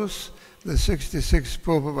Christosolus, the 66th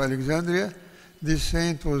Pope of Alexandria. This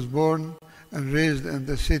saint was born and raised in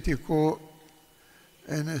a city called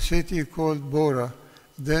Bora.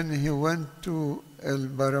 Then he went to El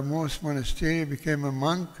Baramos Monastery, became a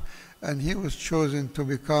monk, and he was chosen to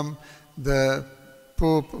become the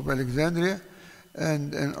Pope of Alexandria.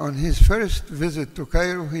 And on his first visit to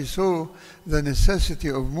Cairo, he saw the necessity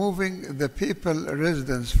of moving the papal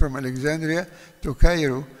residence from Alexandria to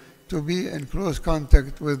Cairo to be in close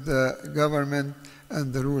contact with the government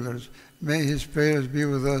and the rulers. May his prayers be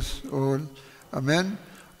with us all. Amen.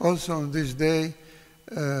 Also on this day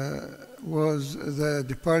was the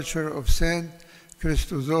departure of Saint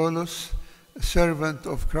Christosolus, servant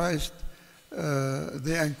of Christ,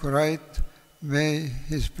 the anchorite. May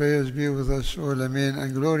his prayers be with us all. Amen.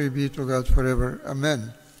 And glory be to God forever.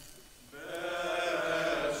 Amen.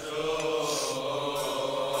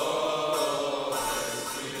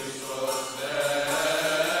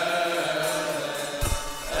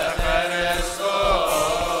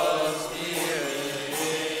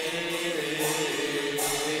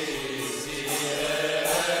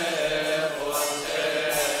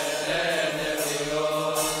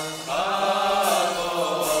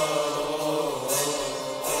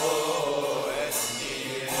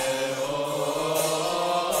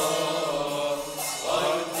 Oh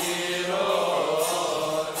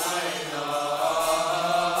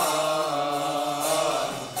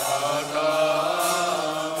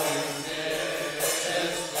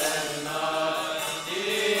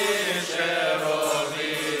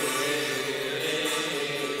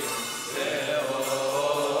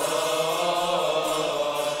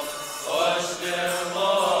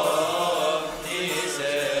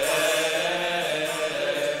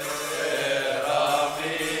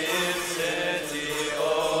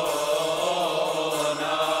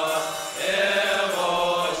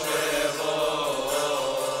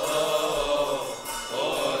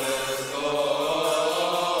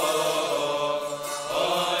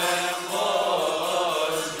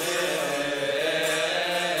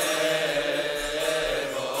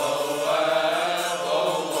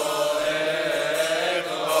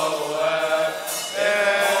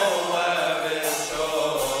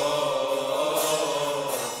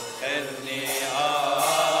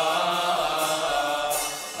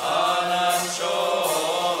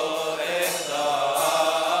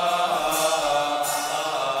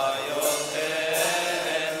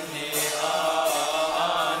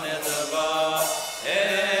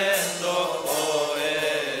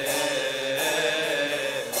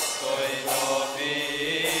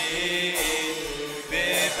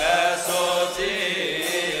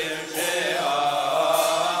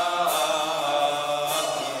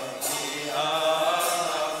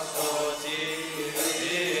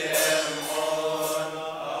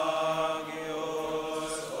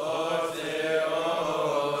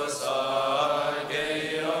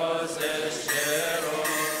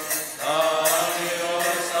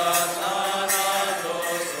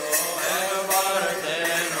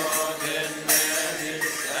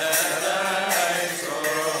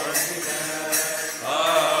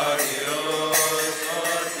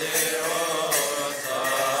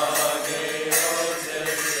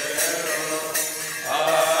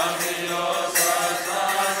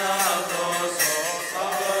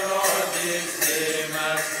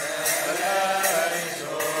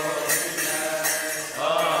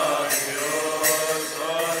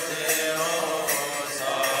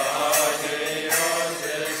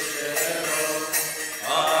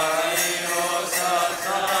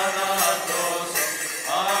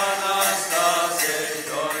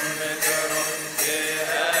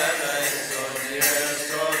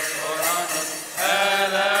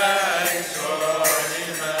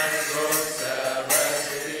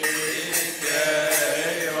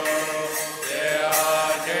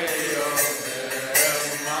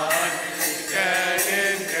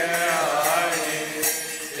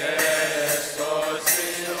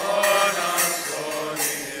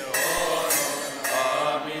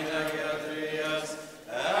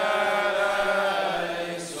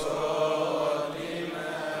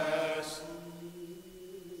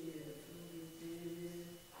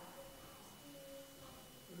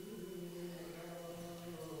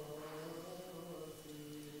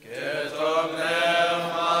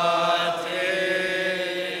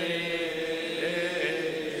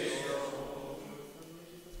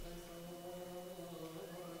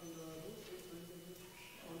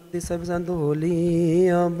disciples and the holy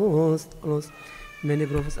apostles. Many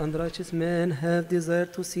prophets and righteous men have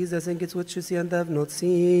desired to see the things which you see and have not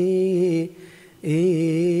seen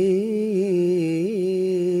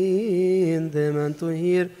them, and to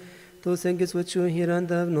hear those things which you hear and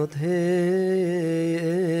have not heard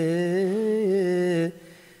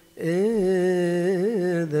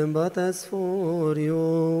them. But as for you,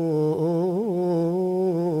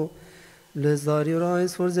 blessed are your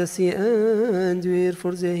eyes for the see and your ear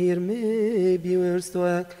for the hear. May be yours to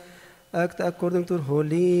act according to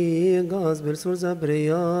holy gospel. For the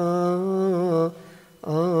prayer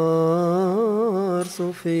are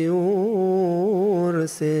so for your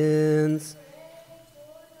sins.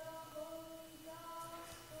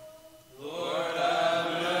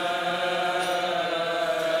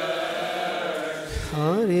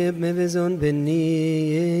 Harib me vizon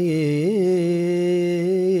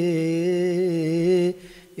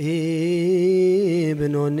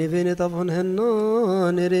بنوني فيني طبعا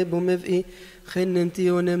هنا نريبو مفقي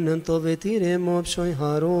خننتي ونمنن طوفتي ريمو بشوي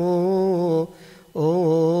هارو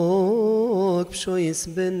بشوي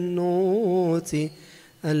سبنوتي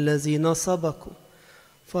الذين سبقوا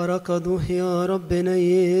فركضوا يا رب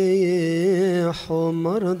نيحهم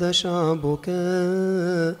مرضى شعبك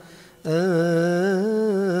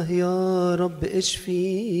يا رب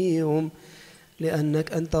اشفيهم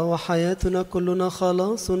لأنك أنت وحياتنا كلنا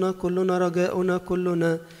خلاصنا كلنا رجاؤنا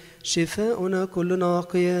كلنا شفاؤنا كلنا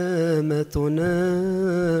وقيامتنا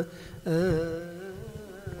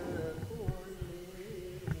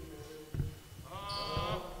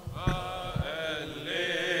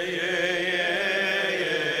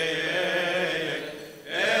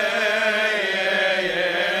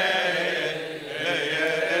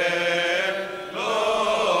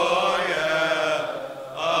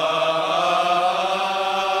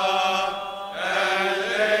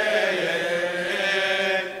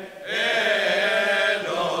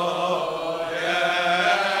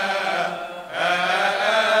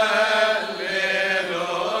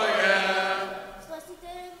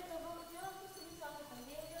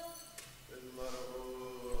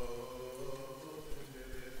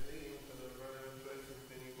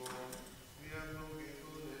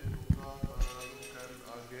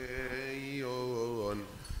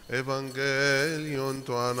Evangelion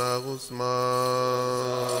to anagusma.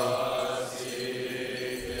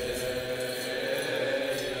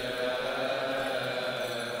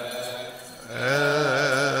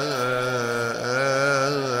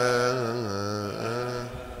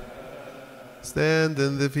 Stand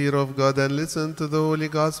in the fear of God and listen to the Holy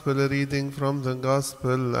Gospel reading from the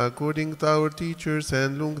Gospel according to our teacher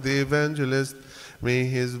Saint Luke the Evangelist. May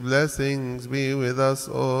his blessings be with us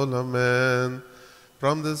all. Amen.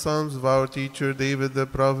 From the Psalms of our teacher David the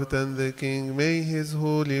prophet and the king, may his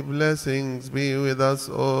holy blessings be with us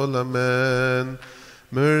all. Amen.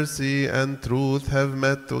 Mercy and truth have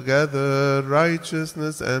met together,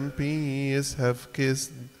 righteousness and peace have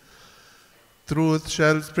kissed. Truth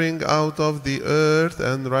shall spring out of the earth,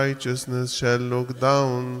 and righteousness shall look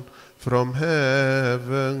down from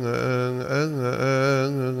heaven.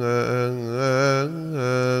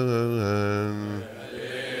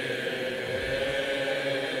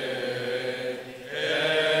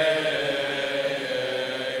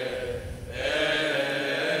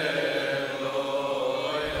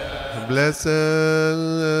 Blessed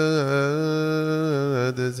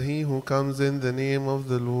is he who comes in the name of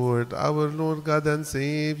the Lord, our Lord God and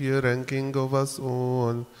Savior and King of us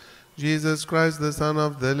all, Jesus Christ, the Son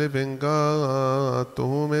of the living God, to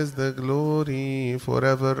whom is the glory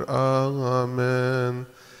forever. Amen.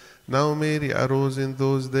 Now Mary arose in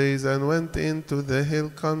those days and went into the hill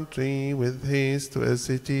country with haste to a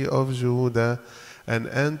city of Judah, and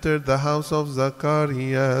entered the house of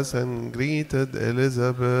Zacharias and greeted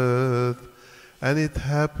Elizabeth. And it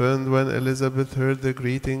happened when Elizabeth heard the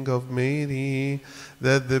greeting of Mary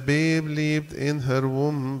that the babe leaped in her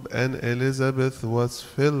womb, and Elizabeth was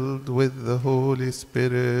filled with the Holy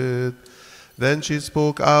Spirit. Then she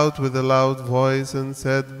spoke out with a loud voice and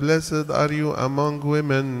said, "Blessed are you among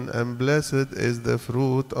women, and blessed is the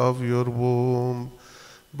fruit of your womb.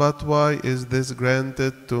 But why is this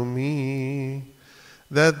granted to me,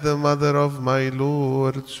 that the mother of my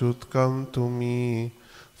Lord should come to me?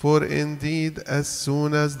 For indeed, as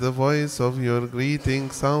soon as the voice of your greeting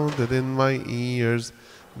sounded in my ears,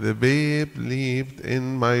 the babe leaped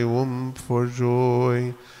in my womb for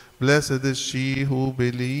joy. Blessed is she who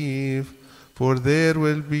believed, for there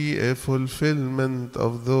will be a fulfillment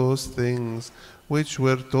of those things which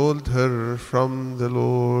were told her from the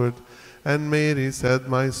Lord." And Mary said,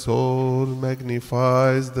 "My soul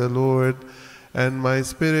magnifies the Lord, and my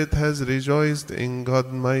spirit has rejoiced in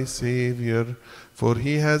God my Savior, for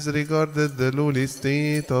he has regarded the lowly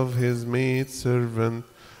state of his maidservant.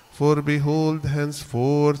 For behold,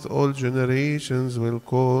 henceforth all generations will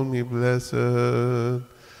call me blessed.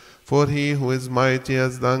 For he who is mighty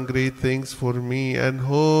has done great things for me, and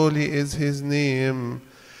holy is his name.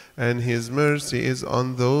 And his mercy is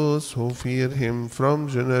on those who fear him from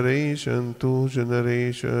generation to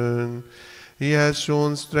generation. He has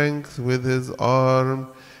shown strength with his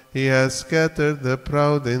arm. He has scattered the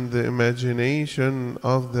proud in the imagination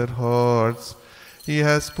of their hearts. He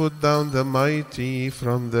has put down the mighty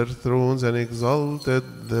from their thrones and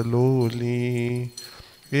exalted the lowly.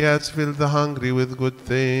 He has filled the hungry with good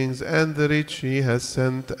things, and the rich he has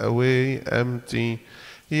sent away empty.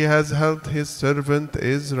 He has helped his servant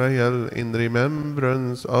Israel in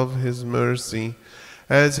remembrance of his mercy,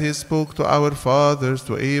 as he spoke to our fathers,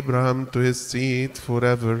 to Abraham, to his seed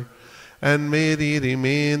forever. And Mary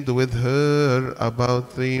remained with her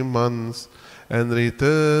about 3 months, and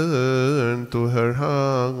returned to her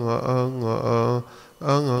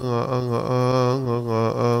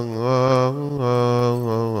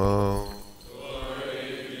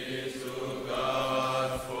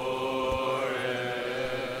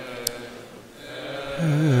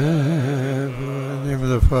In the name of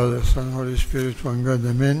the Father, Son, Holy Spirit, one God,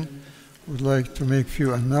 Amen. I would like to make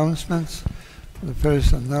few announcements. The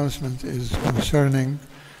first announcement is concerning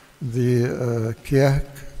the Kiyak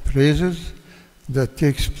praises that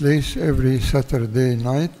takes place every Saturday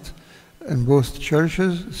night in both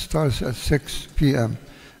churches. It starts at 6 p.m.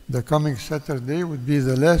 The coming Saturday would be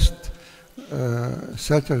the last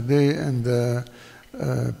Saturday in the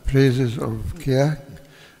praises of Kiyak.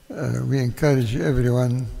 We encourage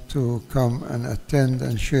everyone to come and attend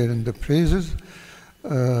and share in the praises.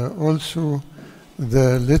 Also,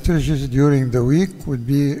 the liturgies during the week would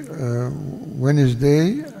be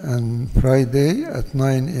Wednesday and Friday at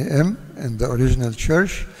 9 a.m. in the original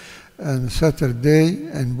church, and Saturday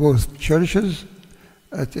in both churches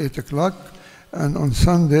at 8 o'clock. And on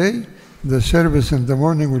Sunday, the service in the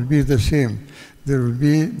morning will be the same. There will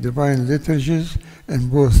be divine liturgies in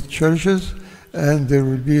both churches, and there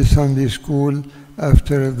will be Sunday school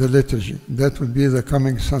after the liturgy. That will be the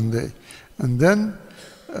coming Sunday. And then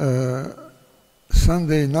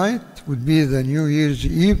Sunday night would be the New Year's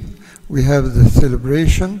Eve. We have the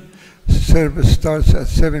celebration. Service starts at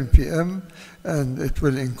 7 p.m. and it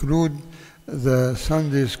will include the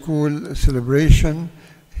Sunday school celebration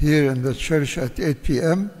here in the church at 8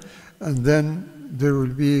 p.m. And then there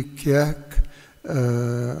will be Kiyak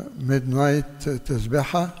midnight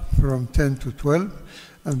Tasbeha from 10 to 12.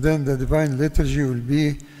 And then the Divine Liturgy will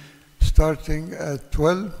be starting at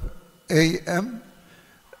 12 a.m.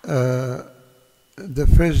 The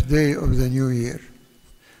first day of the new year.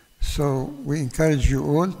 So we encourage you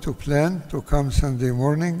all to plan to come Sunday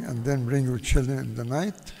morning and then bring your children in the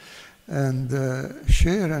night and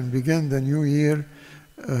share and begin the new year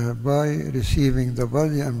by receiving the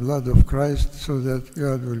body and blood of Christ, so that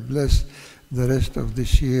God will bless the rest of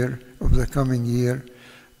this year, of the coming year,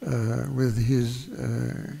 with his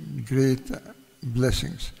great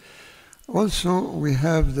blessings. Also, we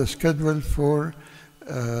have the schedule for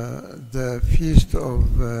the Feast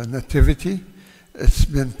of Nativity. It's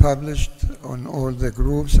been published on all the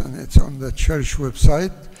groups and it's on the church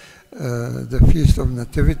website. The Feast of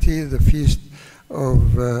Nativity, the Feast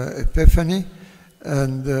of Epiphany,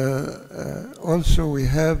 and also we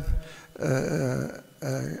have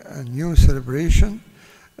a new celebration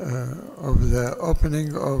of the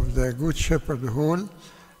opening of the Good Shepherd Hall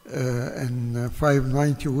in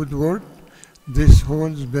 590 Woodward. This hall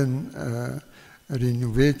has been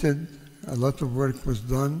renovated. A lot of work was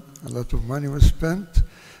done, a lot of money was spent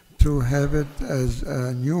to have it as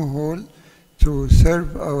a new hall to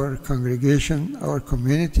serve our congregation, our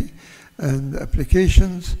community, and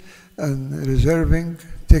applications and reserving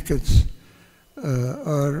tickets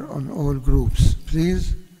are on all groups.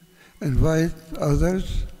 Please invite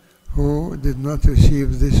others who did not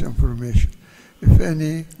receive this information. If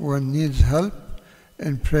anyone needs help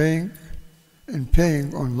in praying and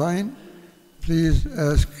paying online, please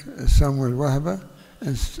ask Samuel Wahba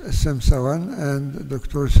and Samsa 1 and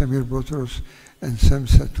Dr. Samir Botros and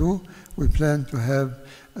Samsa 2. We plan to have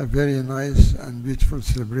a very nice and beautiful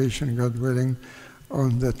celebration, God willing,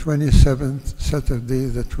 on the 27th, Saturday,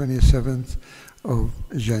 the 27th of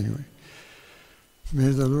January. May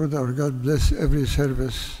the Lord our God bless every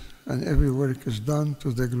service and every work is done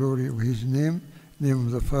to the glory of his name. In the name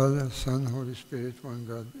of the Father, Son, Holy Spirit, one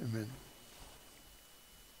God. Amen.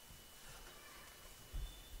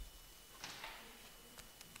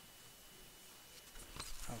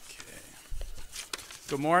 Okay.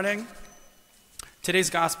 Good morning. Today's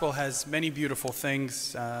gospel has many beautiful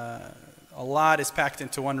things. A lot is packed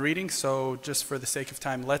into one reading, so just for the sake of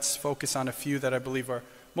time, let's focus on a few that I believe are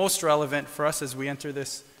most relevant for us as we enter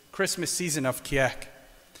this Christmas season of Kiek.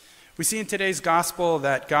 We see in today's gospel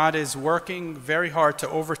that God is working very hard to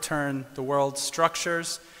overturn the world's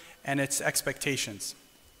structures and its expectations.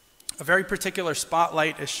 A very particular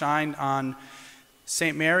spotlight is shined on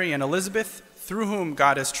St. Mary and Elizabeth, through whom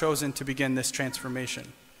God has chosen to begin this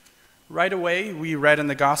transformation. Right away, we read in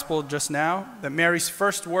the gospel just now that Mary's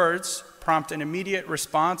first words prompt an immediate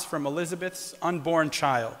response from Elizabeth's unborn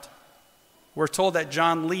child. We're told that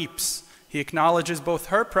John leaps. He acknowledges both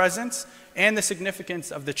her presence and the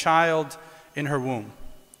significance of the child in her womb.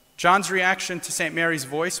 John's reaction to St. Mary's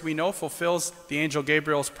voice, we know, fulfills the angel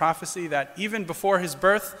Gabriel's prophecy that even before his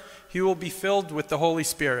birth, he will be filled with the Holy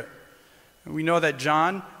Spirit. And we know that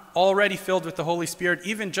John, already filled with the Holy Spirit,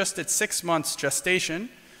 even just at 6 months gestation,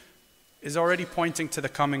 is already pointing to the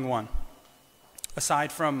coming one.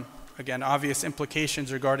 Aside from, again, obvious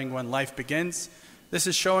implications regarding when life begins, this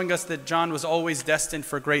is showing us that John was always destined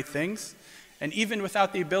for great things, and even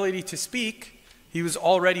without the ability to speak, he was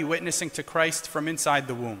already witnessing to Christ from inside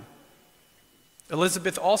the womb.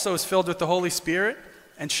 Elizabeth also is filled with the Holy Spirit,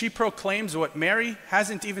 and she proclaims what Mary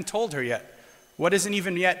hasn't even told her yet. What isn't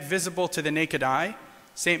even yet visible to the naked eye,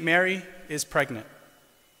 St. Mary is pregnant.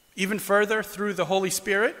 Even further, through the Holy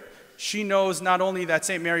Spirit, she knows not only that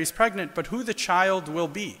St. Mary is pregnant, but who the child will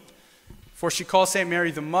be. For she calls St.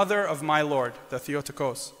 Mary the mother of my Lord, the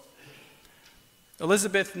Theotokos.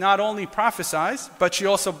 Elizabeth not only prophesies, but she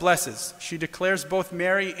also blesses. She declares both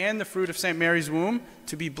Mary and the fruit of St. Mary's womb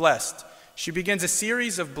to be blessed. She begins a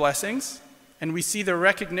series of blessings, and we see the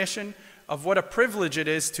recognition of what a privilege it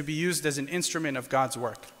is to be used as an instrument of God's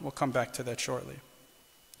work. We'll come back to that shortly.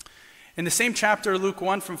 In the same chapter, Luke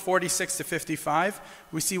 1, from 46 to 55,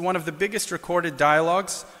 we see one of the biggest recorded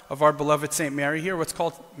dialogues of our beloved St. Mary here, what's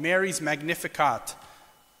called Mary's Magnificat,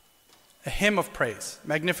 a hymn of praise.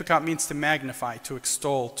 Magnificat means to magnify, to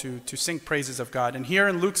extol, to sing praises of God. And here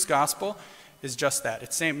in Luke's gospel is just that.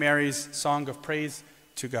 It's St. Mary's song of praise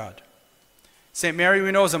to God. St. Mary,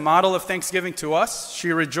 we know, is a model of thanksgiving to us.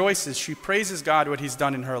 She rejoices, she praises God what he's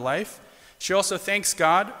done in her life. She also thanks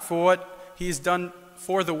God for what he's done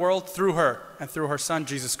for the world through her and through her Son,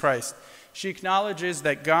 Jesus Christ. She acknowledges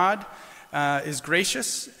that God is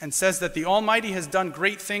gracious and says that the Almighty has done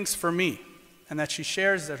great things for me, and that she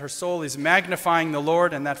shares that her soul is magnifying the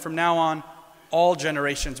Lord, and that from now on, all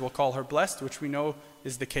generations will call her blessed, which we know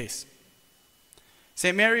is the case.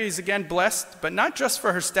 St. Mary is again blessed, but not just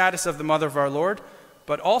for her status of the mother of our Lord,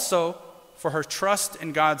 but also for her trust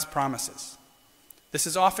in God's promises. This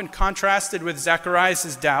is often contrasted with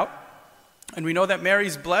Zacharias' doubt. And we know that Mary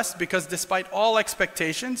is blessed because despite all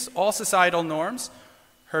expectations, all societal norms,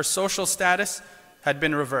 her social status had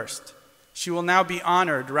been reversed. She will now be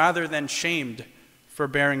honored rather than shamed for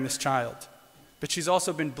bearing this child. But she's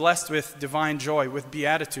also been blessed with divine joy, with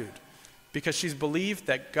beatitude, because she's believed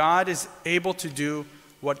that God is able to do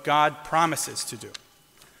what God promises to do.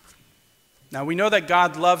 Now, we know that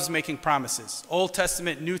God loves making promises. Old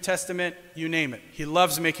Testament, New Testament, you name it. He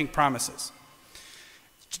loves making promises.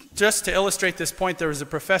 Just to illustrate this point, there was a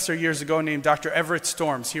professor years ago named Dr. Everett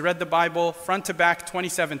Storms. He read the Bible front to back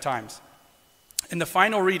 27 times. In the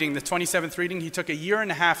final reading, the 27th reading, he took a year and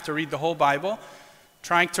a half to read the whole Bible,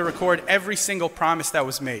 trying to record every single promise that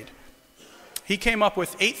was made. He came up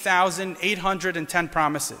with 8,810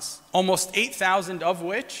 promises, almost 8,000 of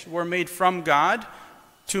which were made from God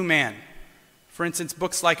to man. For instance,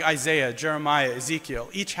 books like Isaiah, Jeremiah, Ezekiel,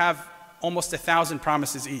 each have almost 1,000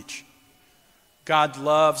 promises each. God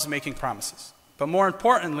loves making promises. But more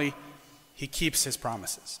importantly, he keeps his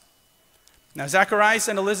promises. Now, Zacharias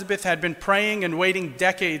and Elizabeth had been praying and waiting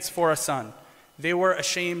decades for a son. They were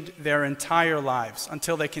ashamed their entire lives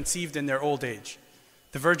until they conceived in their old age.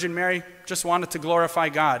 The Virgin Mary just wanted to glorify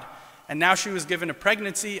God, and now she was given a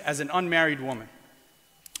pregnancy as an unmarried woman.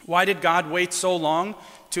 Why did God wait so long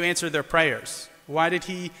to answer their prayers? Why did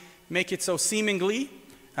he make it so seemingly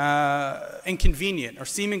inconvenient or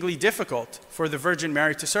seemingly difficult for the Virgin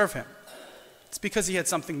Mary to serve him? It's because he had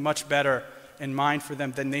something much better in mind for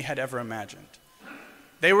them than they had ever imagined.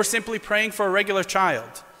 They were simply praying for a regular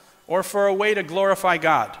child or for a way to glorify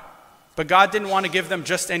God. But God didn't want to give them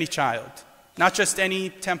just any child, not just any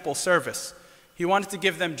temple service. He wanted to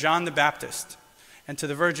give them John the Baptist, and to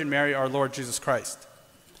the Virgin Mary, our Lord Jesus Christ.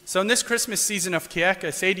 So in this Christmas season of Kiek, I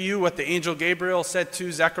say to you what the angel Gabriel said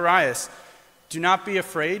to Zacharias: do not be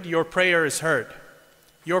afraid, your prayer is heard.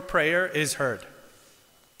 Your prayer is heard.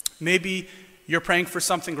 Maybe you're praying for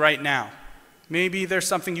something right now. Maybe there's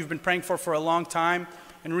something you've been praying for a long time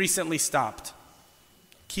and recently stopped.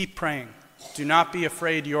 Keep praying. Do not be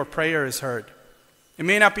afraid your prayer is heard. It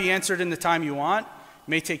may not be answered in the time you want. It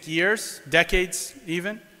may take years, decades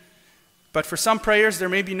even. But for some prayers, there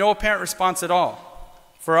may be no apparent response at all.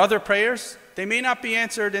 For other prayers, they may not be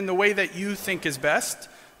answered in the way that you think is best.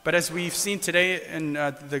 But as we've seen today in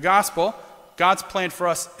the gospel, God's plan for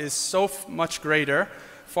us is so much greater,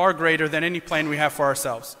 far greater than any plan we have for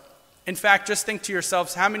ourselves. In fact, just think to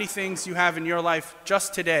yourselves how many things you have in your life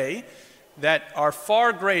just today that are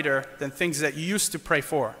far greater than things that you used to pray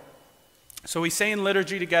for. So we say in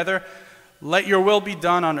liturgy together, let your will be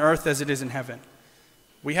done on earth as it is in heaven.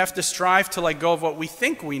 We have to strive to let go of what we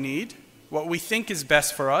think we need, what we think is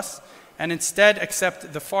best for us, and instead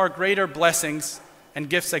accept the far greater blessings and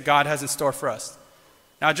gifts that God has in store for us.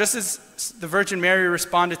 Now, just as the Virgin Mary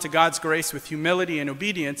responded to God's grace with humility and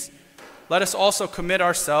obedience, let us also commit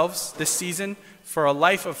ourselves this season for a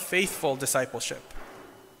life of faithful discipleship.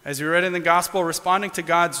 As we read in the gospel, responding to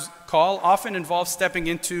God's call often involves stepping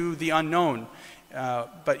into the unknown,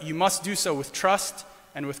 but you must do so with trust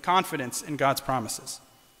and with confidence in God's promises.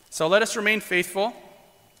 So let us remain faithful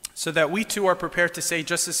so that we too are prepared to say,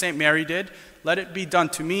 just as St. Mary did, let it be done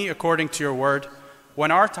to me according to your word,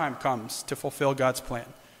 when our time comes to fulfill God's plan,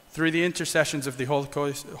 through the intercessions of the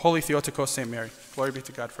Holy Theotokos St. Mary. Glory be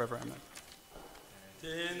to God forever. Amen.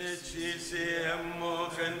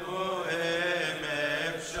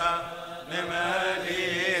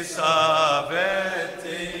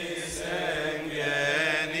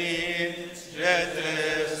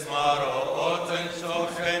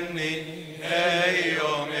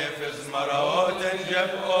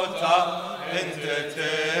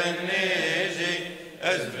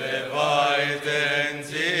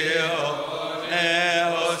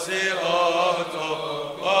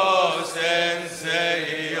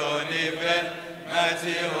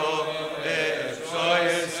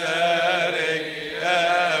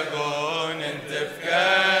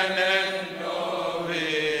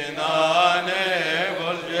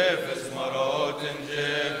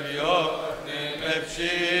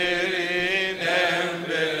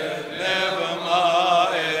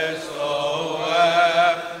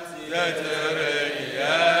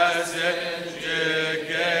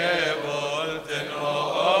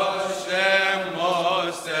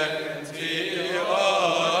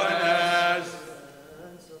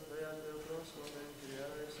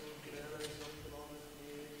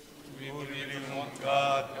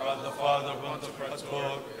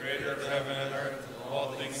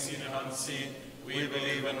 We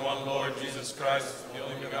believe in one Lord Jesus Christ, the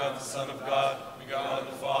only begotten Son of God, begotten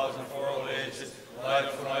of the Father and for all ages,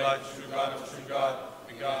 light from light, true God of true God,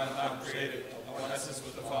 begotten, not created, of one essence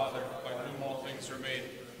with the Father, by whom all things were made,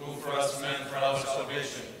 who for us men, for our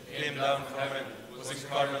salvation, came down from heaven, was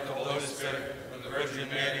incarnate of the Holy Spirit, from the Virgin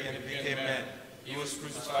Mary, and became man. He was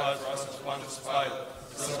crucified for us upon Pontius Pilate,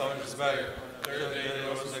 suffered and was buried. Third day he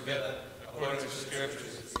rose again, according to the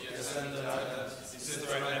Scriptures. He ascended to heaven. He sits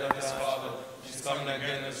right hand of his Father. He's coming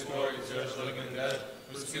again in his glory to judge the living and dead,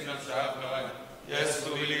 whose kingdom shall have no end. Yes,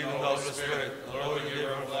 we believe in the Holy Spirit, the Lord and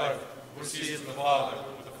giver of life, who sees the Father,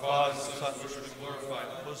 with the Father and the Son, which was glorified,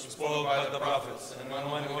 who spoke by the prophets, and when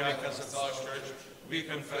we make us a God's church, we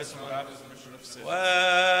confess and baptism and remission of sins.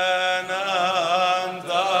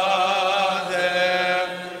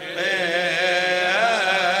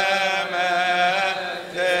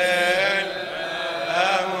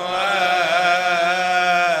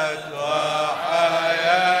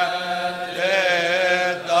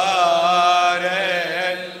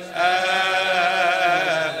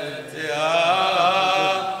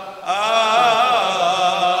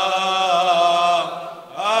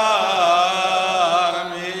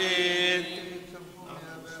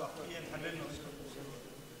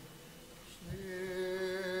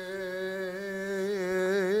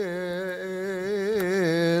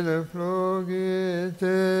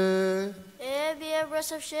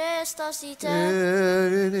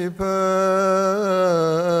 Erini pasi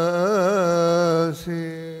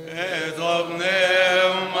Edov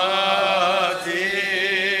pneumati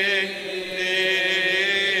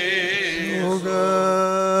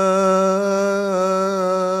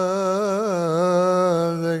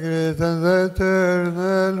the great and the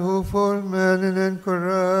eternal, who for man in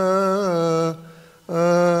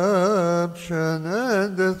incorruption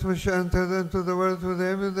and death which entered into the world through the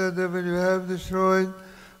him of the devil you have destroyed,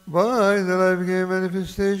 by the life-giving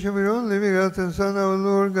manifestation of your only begotten Son, our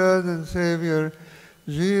Lord God and Savior,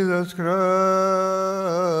 Jesus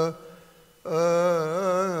Christ,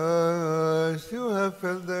 You have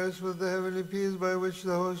filled the earth with the heavenly peace by which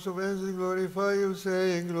the host of angels glorify you,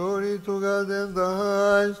 saying, Glory to God in the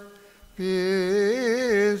highest,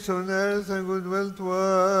 peace on earth and goodwill toward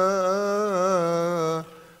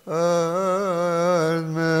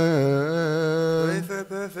men. Pray for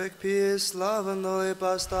perfect peace, love, and holy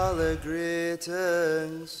apostolic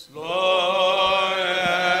greetings. Lord,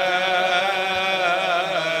 have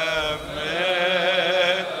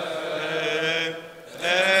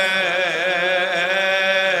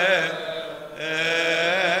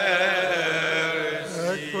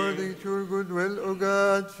according to your goodwill, O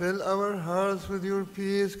God, fill our hearts with your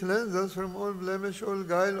peace, cleanse us from all blemish, all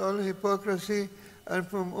guile, all hypocrisy, and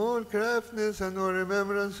from all craftiness and all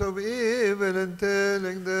remembrance of evil and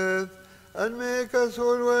telling death, and make us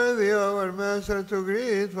all worthy, our Master, to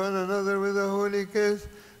greet one another with a holy kiss,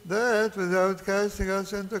 that without casting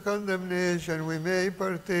us into condemnation we may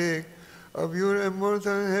partake of your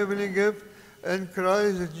immortal and heavenly gift, and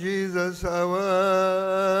Christ Jesus our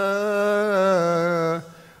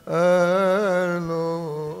Lord.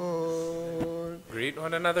 Greet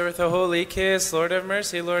one another with a holy kiss. Lord have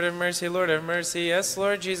mercy, Lord have mercy, Lord have mercy. Yes,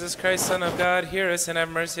 Lord Jesus Christ, Son of God, hear us and have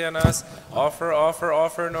mercy on us. Offer, offer,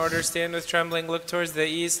 offer in order. Stand with trembling. Look towards the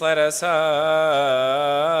east. Let us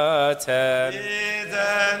attend.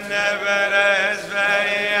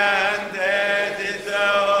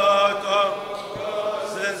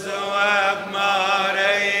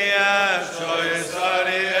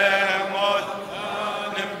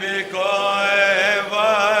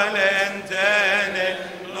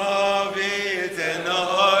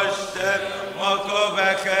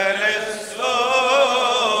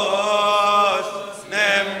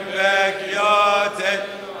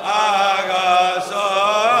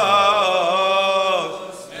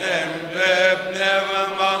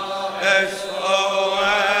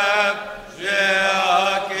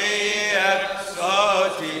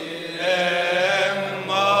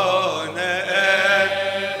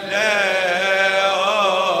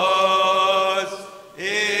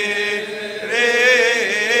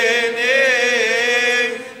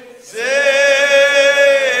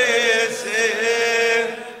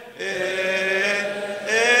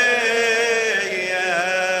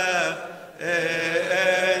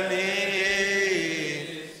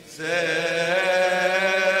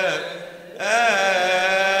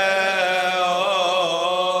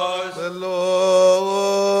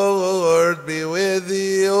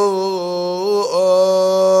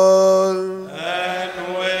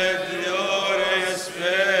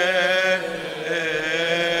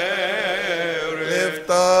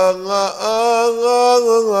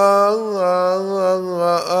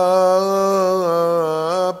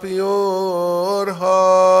 up your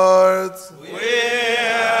hearts. We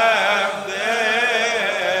have them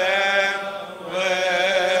with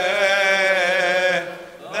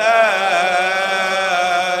the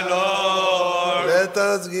Lord. Let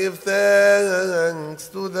us give thanks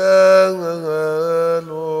to the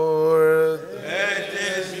Lord. It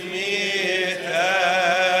is meet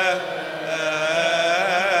and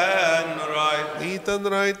right. Meet and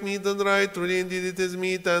right, meet and right, truly indeed it is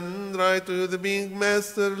meet and right to you, the being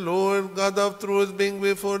Master, Lord, God of truth, being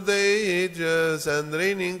before the ages and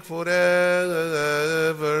reigning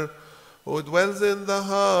forever, who dwells in the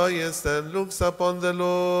highest and looks upon the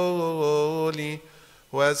lowly,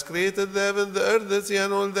 who has created the heaven, the earth, the sea,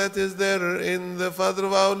 and all that is therein, the Father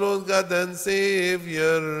of our Lord God and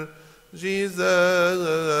Savior,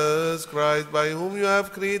 Jesus Christ, by whom you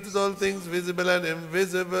have created all things visible and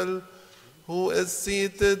invisible, who is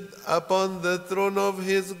seated upon the throne of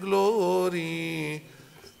his glory,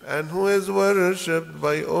 and who is worshipped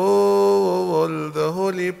by all the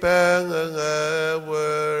holy powers.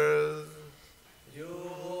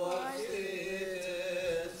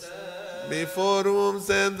 Before whom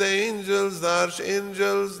stand the angels, the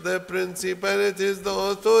archangels, the principalities, the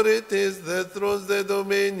authorities, the thrones, the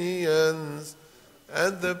dominions,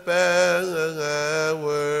 and the powers.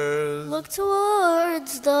 Look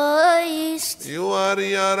towards the east. You are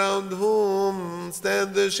he around whom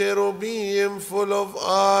stand the cherubim full of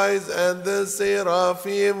eyes, and the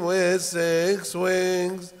seraphim with 6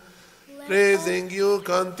 wings, praising you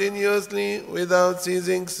continuously without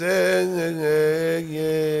ceasing singing.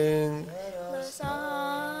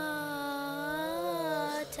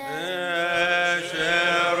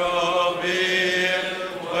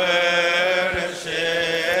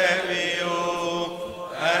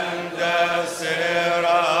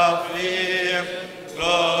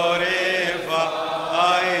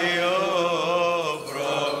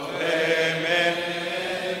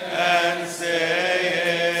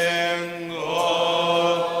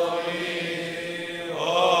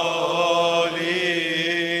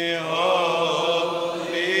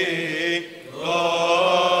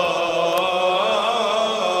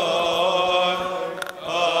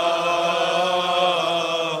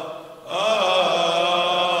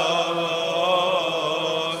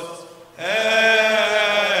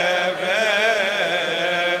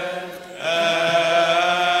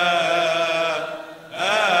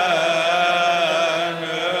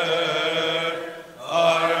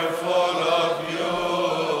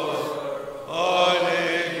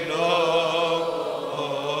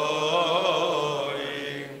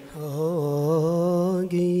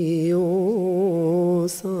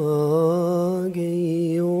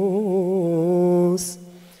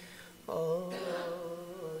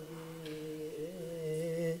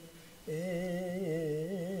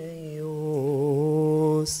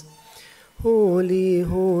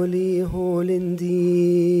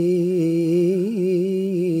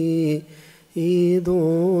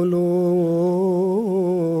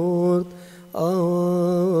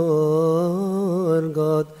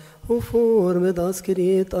 who formed us,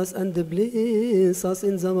 create us, and place us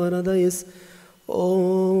in the paradise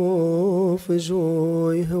of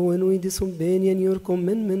joy. When we disobey your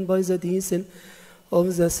commandment by the descent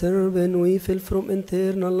of the serpent, we fell from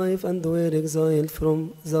eternal life and were exiled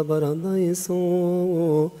from the paradise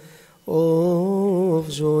of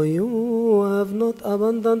joy. You have not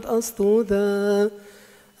abandoned us to the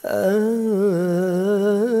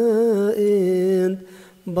end,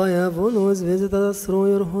 but have always visited us through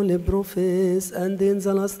your holy prophets, and in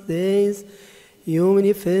the last days you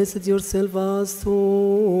manifested yourself as to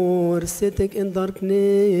were sitting in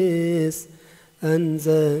darkness and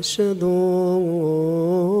the shadow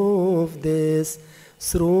of death,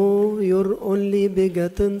 through your only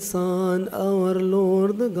begotten Son, our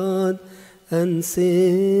Lord God and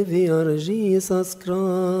Savior Jesus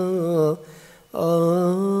Christ,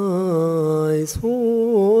 who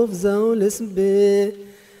of the Holy Spirit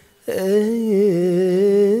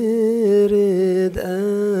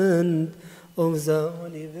and of the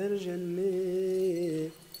Holy Virgin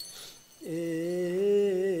Mary.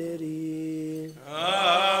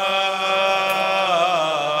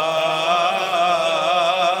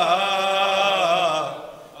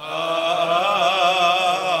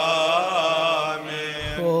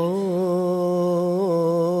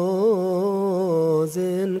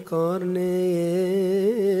 Incarnate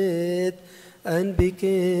and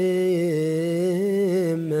became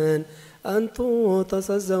man and taught us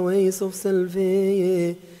the ways of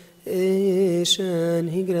salvation.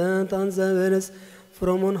 He granted us the verse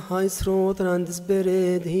from on high through and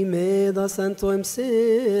Spirit. He made us unto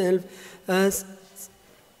himself as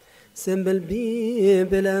simple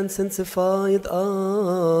people and sanctified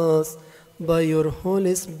us by your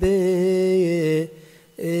Holy Spirit.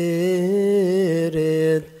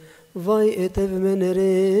 Vai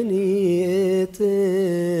menreni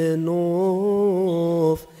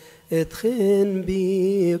nof chen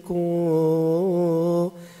biko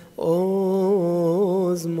osmos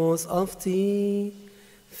afti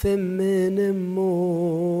femmenemof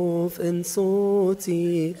en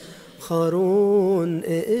soti charon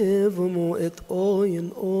evmo et oyen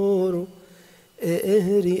oro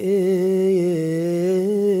ehri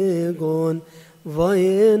egon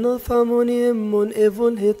Vaena famoniemon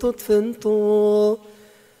evol hetot fento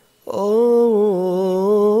oi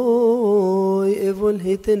evol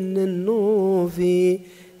heten novi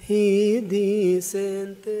hidi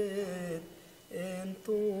sentet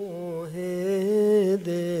ento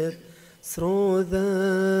hedet through the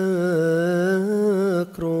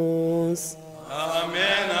cross.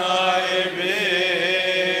 Amen. I believe.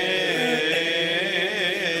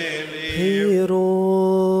 Hero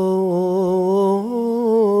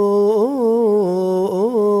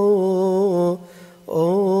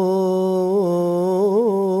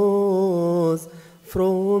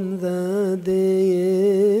from the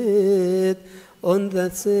dead on the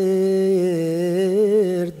third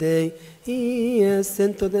day. He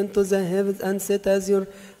ascended into the heavens and sat at your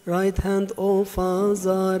right hand, O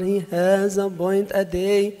Father. He has appointed a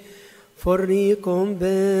day for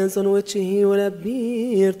recompense on which he will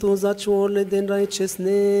appear to such world in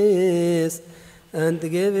righteousness and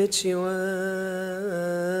give each one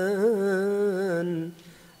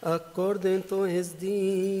according to his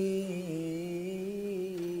deed.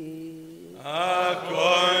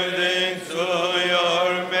 According to your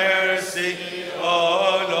mercy, O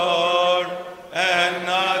Lord, and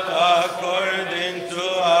not according to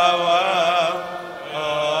our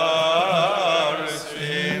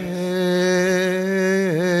sins.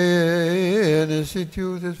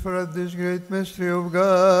 Instituted for us this great mystery of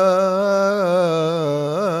godliness,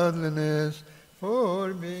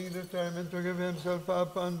 for being determined to give himself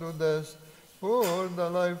up unto death for the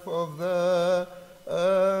life of the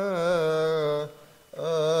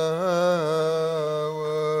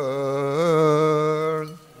world.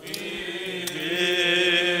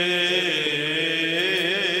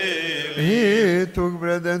 He took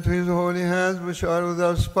bread into his holy hands, which are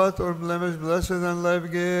without spot or blemish, blessed and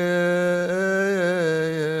life-giving.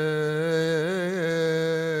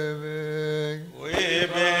 We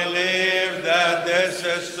believe that this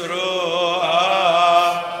is true.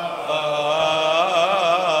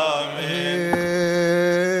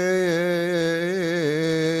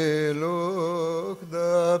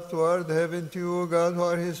 To you, God, who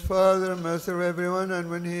are his Father, Master of everyone, and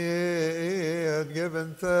when he had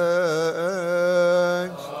given thanks,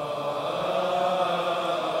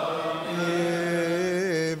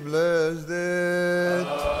 he blessed it,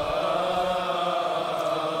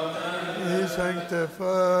 he sanctified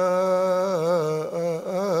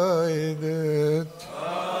it.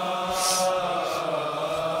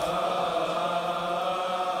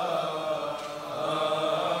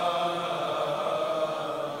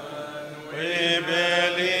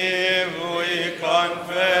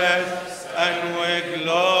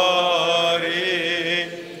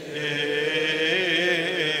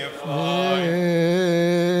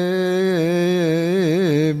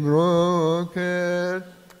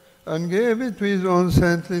 and gave it to his own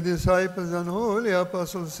saintly disciples and holy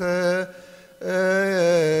apostles, saying,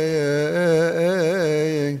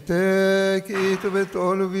 take, eat of it,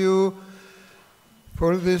 all of you,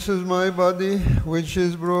 for this is my body, which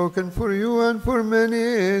is broken for you and for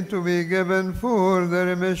many, to be given for the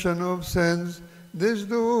remission of sins. This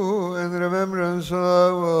do in remembrance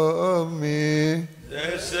of me.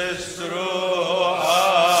 This is true.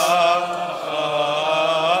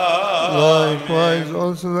 Likewise,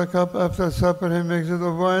 also the cup after supper, he mixed it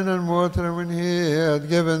of wine and water, and when he had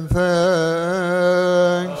given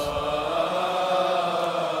thanks,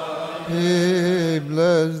 he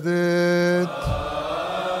blessed it.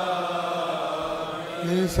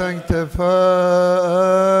 He sanctified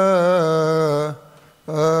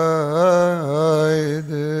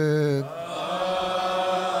it.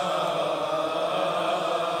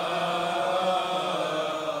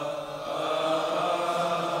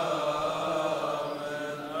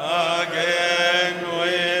 Again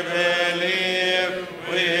we believe,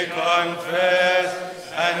 we confess,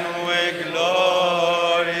 and we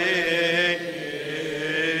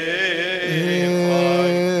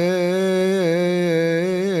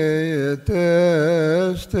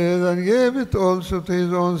Tested and gave it also to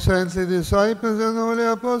his own saintly disciples and holy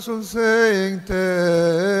apostles, saying,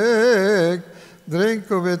 take, drink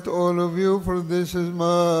of it, all of you, for this is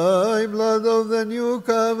my blood of the new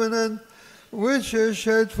covenant, which is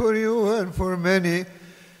shed for you and for many,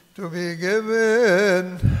 to be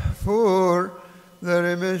given for the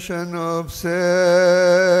remission of sins.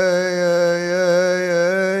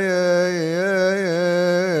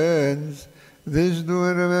 This do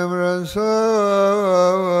in remembrance of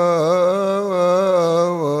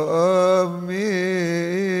me.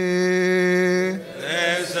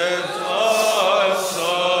 This is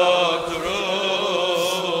also true.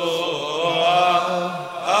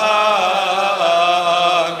 Amen.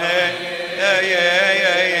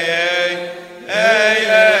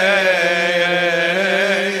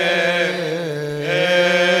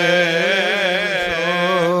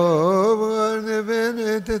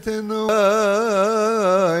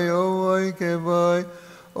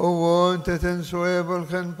 Teten soebel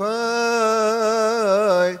gen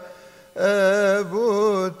pai,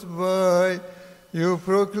 evut by. You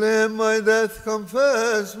proclaim my death,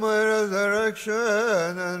 confess my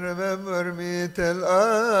resurrection, and remember me till I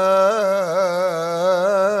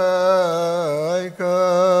come.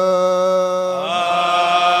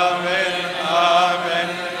 Amen, amen,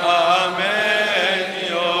 amen.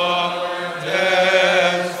 Your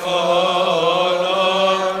death, O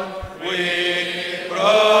Lord, we proclaim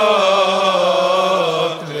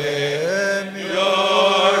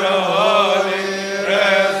your holy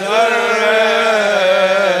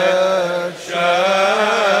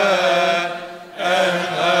resurrection and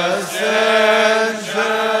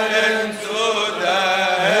ascension into the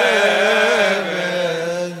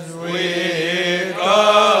heavens. We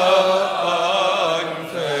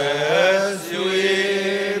confess,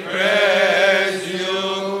 we praise you,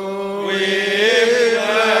 we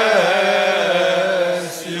bless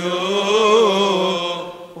you,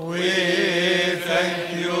 we thank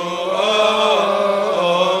you, O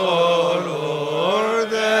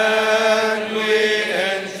Lord, and we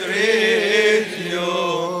entreat you, O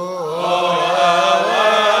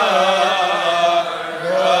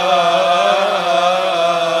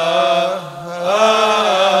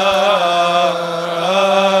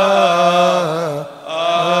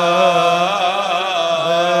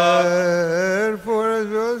Therefore, as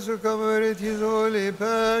we also commemorate his holy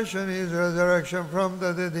passion, his resurrection from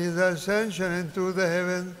the dead, his ascension into the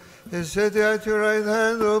heavens, his sitting at your right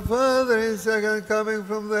hand, O Father, his second coming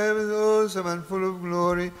from the heavens, awesome and full of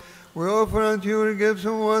glory, we offer unto you gifts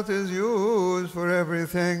from what is used for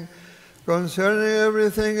everything, concerning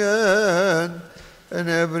everything and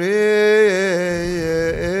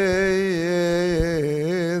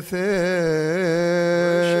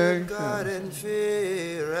everything. God in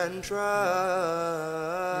fear and trembling.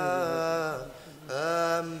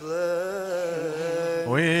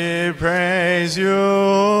 We praise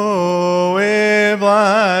you, we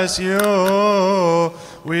bless you,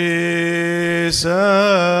 we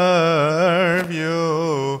serve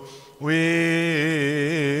you,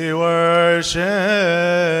 we worship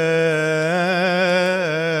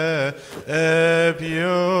you.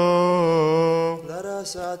 Let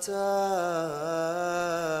us attend.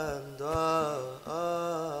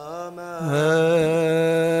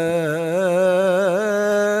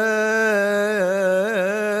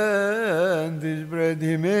 And this bread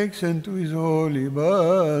he makes into his holy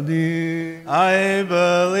body. I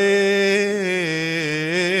believe,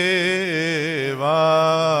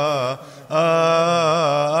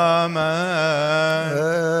 amen.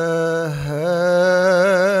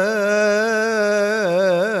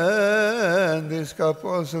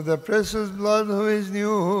 Orthodox of the precious blood of his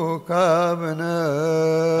new covenant.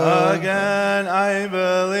 Again I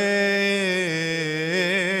believe.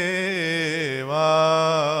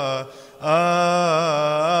 Amen.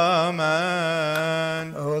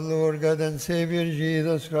 Our Lord God and Savior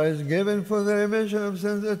Jesus Christ, given for the remission of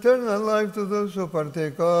sins eternal life to those who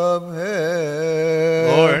partake of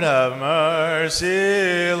him. Lord have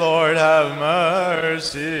mercy, Lord have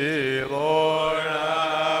mercy, Lord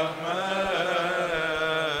have mercy.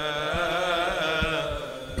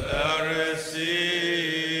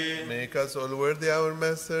 Make us all worthy, our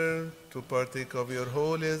Master, to partake of your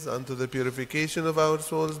holies unto the purification of our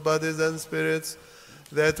souls, bodies, and spirits,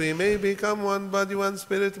 that we may become one body, one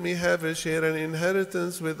spirit, may have a share and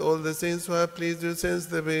inheritance with all the saints who have pleased you since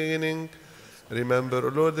the beginning. Remember, O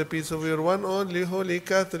Lord, the peace of your one only holy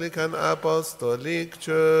Catholic and Apostolic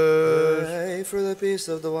Church. Pray for the peace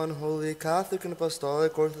of the one holy Catholic and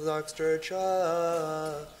Apostolic Orthodox Church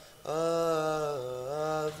of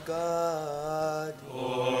God.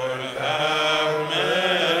 Lord, have mercy.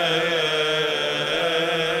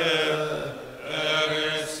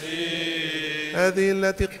 هذه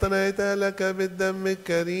التي اقتنيتها لك بالدم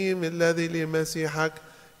الكريم الذي لمسيحك.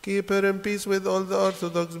 Keep her in peace with all the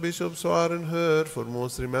Orthodox bishops who are in her.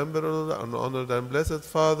 Foremost, remember and honored and blessed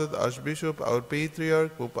Father, the Archbishop, our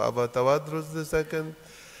Patriarch, Pope Abba Tawadros II,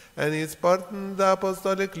 and his partner, the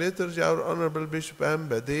Apostolic Liturgy, our Honorable Bishop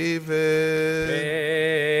Amba David.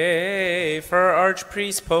 Pray for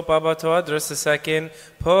Archpriest Pope Abba Tawadros II,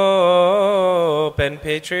 Pope and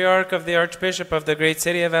Patriarch of the Archbishop of the great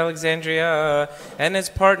city of Alexandria, and his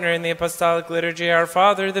partner in the Apostolic Liturgy, our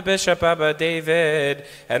Father, the Bishop Abba David,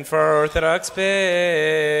 and for our Orthodox bishops.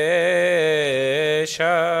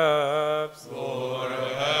 Lord,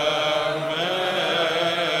 have mercy.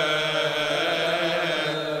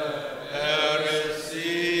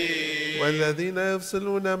 والذين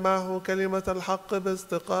يفصلون معه كلمة الحق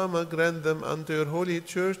باستقامة, grant them unto your holy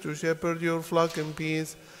church to shepherd your flock in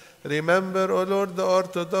peace. Remember, O Lord, the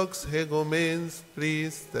Orthodox hegomens,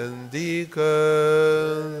 priests, and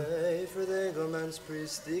deacons. Pray for the ignomens,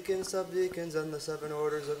 priests, deacons, subdeacons, and the 7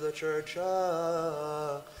 orders of the Church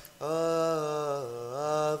of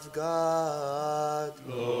God.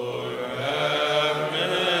 Lord, have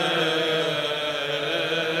mercy.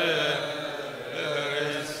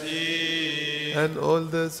 And all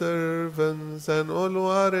the servants and all who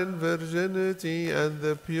are in virginity and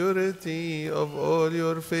the purity of all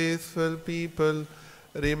your faithful people,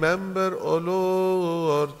 remember, O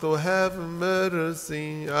Lord, to have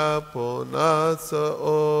mercy upon us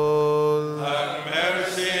all. Have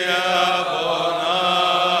mercy upon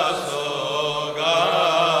us, O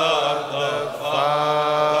God, the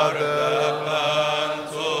Father, the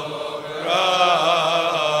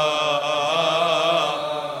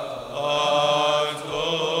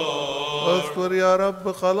اذكر يا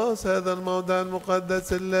رب خلاص هذا الموضع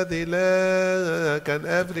المقدس الذي لك and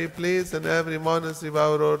every place and every monastery of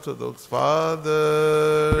our Orthodox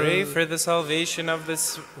Father. Pray for the salvation of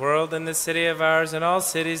this world and the city of ours and all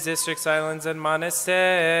cities, districts, islands, and monasteries.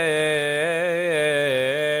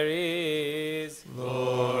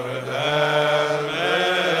 Lord, have mercy.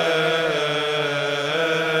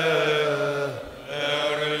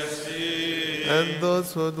 And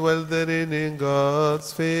those who dwell therein in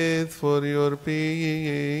God's faith, for your people,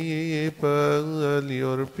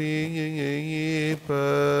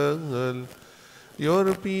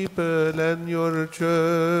 and your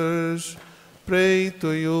church, pray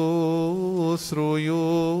to you, through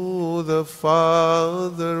you, the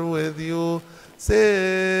Father, with you,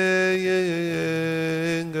 saying,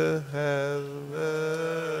 have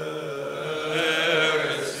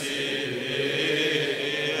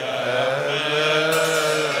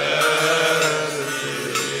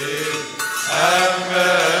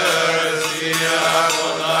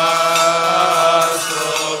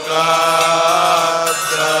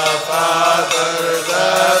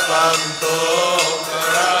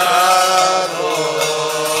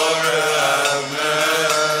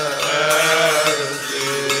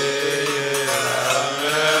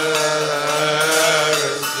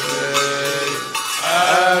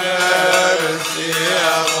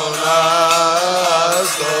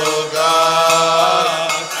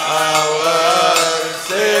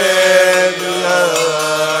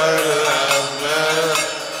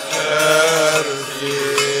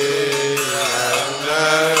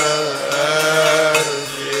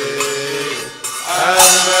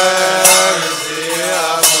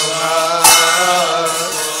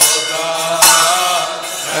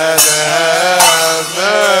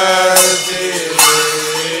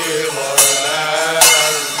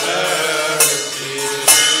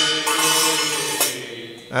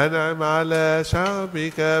على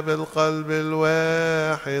شعبك بالقلب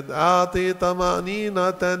الواحد. أعطي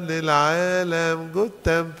طمأنينة للعالم. Good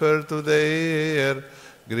temper to the air.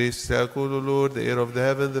 Grace تأكل, Lord, the air of the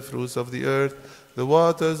heaven, the fruits of the earth, the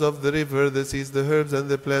waters of the river, the seas, the herbs, and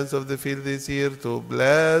the plants of the field this year to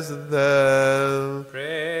bless them.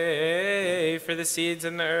 Pray for the seeds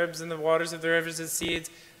and the herbs and the waters of the rivers and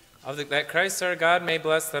seeds, that Christ our God may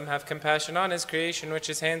bless them. Have compassion on his creation which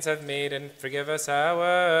his hands have made, and forgive us our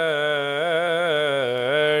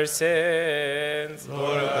sins.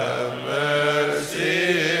 Lord have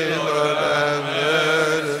mercy, Lord have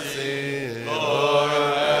mercy, Lord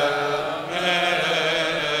have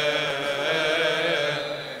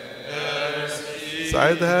mercy.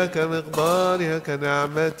 سعدها كمقدارها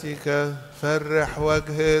كنعمتك. فرح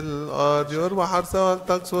وجه الأرض. يربح حرثها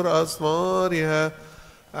ولتكثر أثمارها.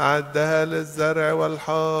 أعدها للزرع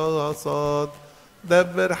والحصاد.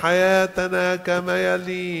 دبر حياتنا كما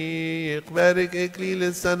يليق. بارك إكليل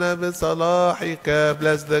السنة بصلاحك.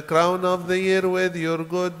 Bless the crown of the year with your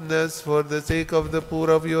goodness for the sake of the poor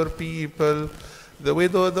of your people, the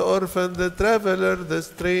widow, the orphan, the traveler, the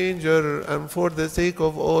stranger, and for the sake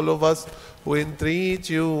of all of us who entreat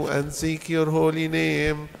you and seek your holy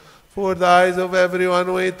name. For the eyes of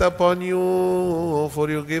everyone wait upon you, for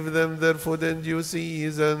you give them their food in due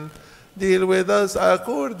season. Deal with us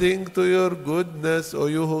according to your goodness, O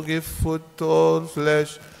you who give food to all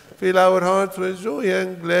flesh. Fill our hearts with joy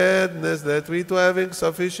and gladness, that we, to having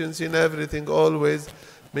sufficiency in everything always,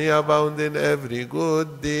 may abound in every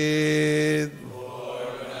good deed.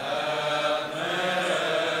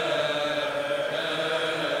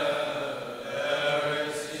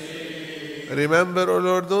 Remember, O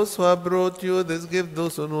Lord, those who have brought you this gift,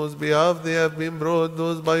 those on whose behalf they have been brought,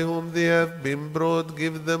 those by whom they have been brought.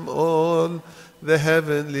 Give them all the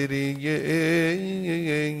heavenly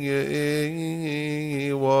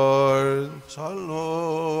reward.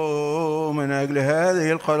 صلوا من أجل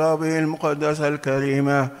هذه القرابين المقدسة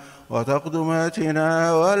الكريمة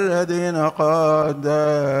وتقدماتنا والذين قدموا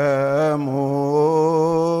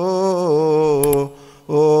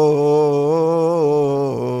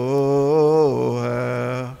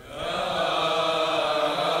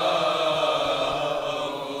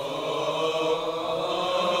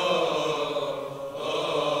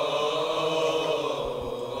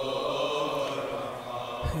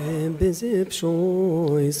Bezip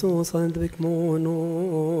shoy so sandvik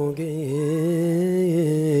monoge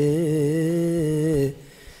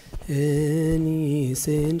eni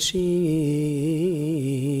senshiri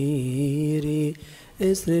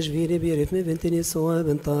esrej vire birif me ventini so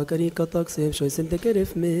abenta karika taksem shoy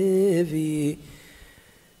sentekerif me vi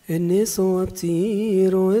enni so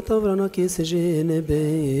abtiro etavrana kisjene be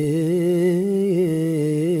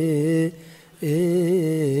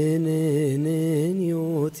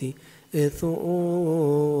enenioti ethooab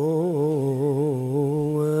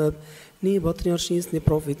ni patriarchis, ni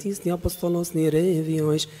prophetis, ni apostolos, ni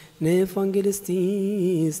revios, ni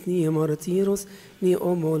evangelistis, ni martyros, ni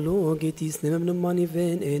homologitis, ni memnumani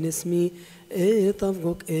ven enesmi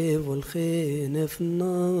etavgok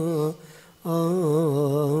evolchenefna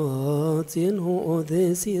atien ho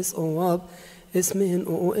odesies oab اسمهن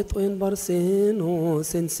او اتوين بارسينو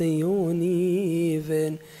سنسيوني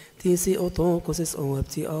فين تيسي اوتوكوسس او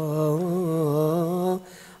ابتي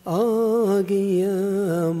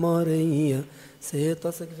اجيا ماريا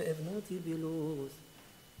سيتصك في ابناتي بلوز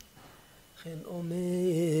خن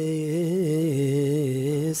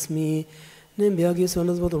اسمي نبياجيس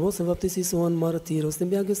ونس بطربوس وابتسيس وان مارتيروس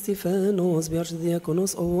نبياجيس ستيفانوس بيارش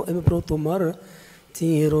دياكونوس او ام بروتو مار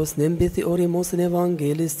Tiros nembiti orimos in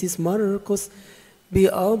evangelistis Marcos bi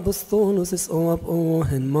apostolos es oap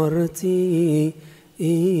ohen marti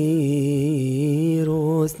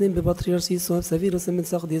iros nembi patriarchis oap saviros em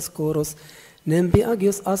sardis koros nembi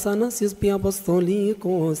agios asanasios bi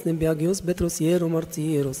apostolikos nembi agios petros hiero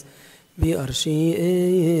martiros bi archi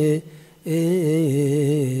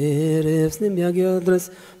erefs nembi agios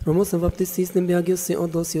romos baptistis nembi agios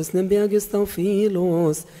Theodosios nembi agios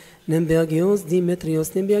Theophilos Nembiagios Dimitrios,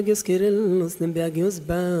 Nembiagios Kyrillos, Nembiagios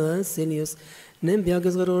Basilios,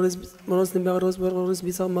 Nembiagios Garoris, Nembiagios Baroris,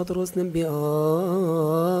 Bisamatoros,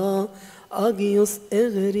 Nembiagios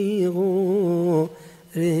Egrigo,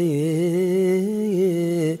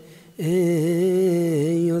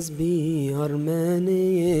 Eios Bi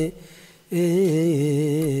Armene,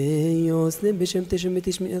 Eios Nembishem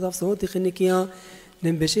Tishmitish Mitafsoti Chinikia.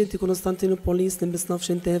 نمبشنتي كونستانتينوبوليس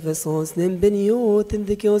نمبسنافشنت افسوس نمبنيوت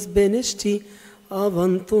انديكيوس بنشتي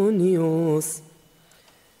افانطونيوس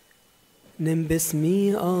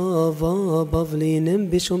نمبسمي افا بافلي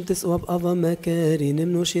نمبشوم تسواب افا مكاري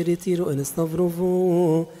نمنو شيريتيرو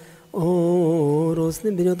انستافروفو Oros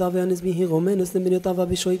nimbenotava nisbihi gomenos nimbenotava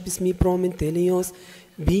bishoy bismi promentelios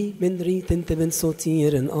bi men riten teben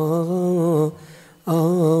sotieren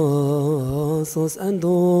asos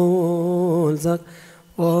andolzak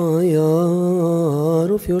of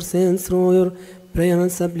your sins through your prayer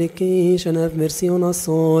and supplication have mercy on us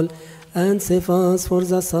all and save us for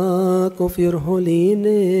the sake of your holy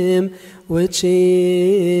name which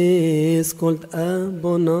is called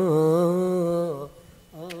Abona.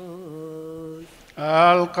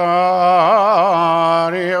 القارئون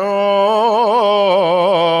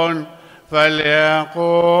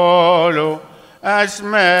فليقولوا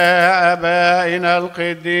أسماء آبائنا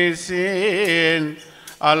القديسين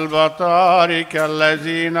البطاركة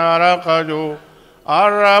الذين رقدوا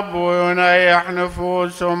الرب ينيح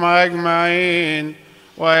نفوسهم أجمعين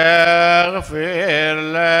ويغفر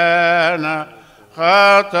لنا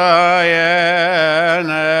خطايانا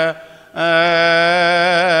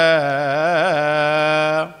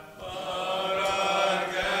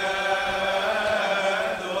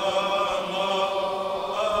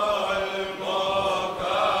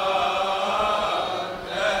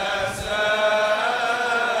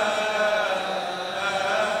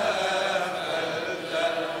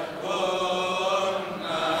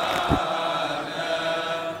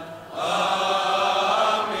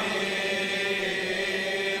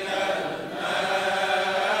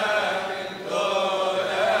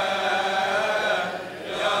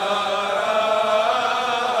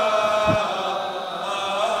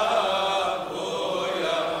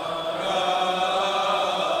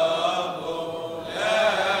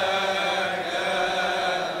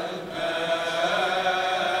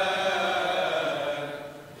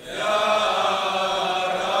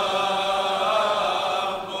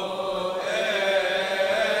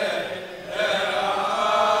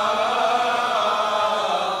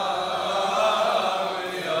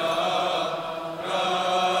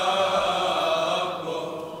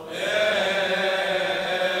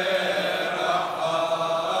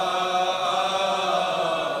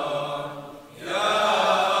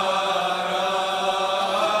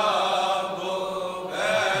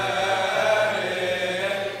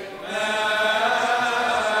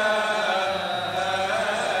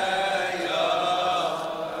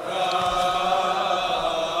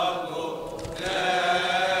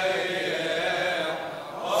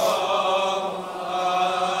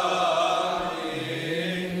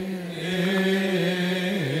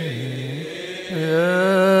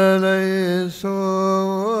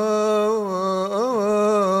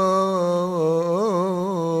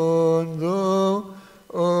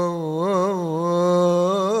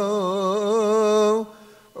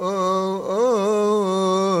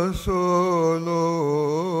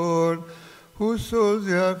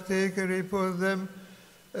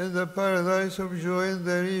Of joy in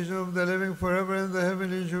the region of the living forever in the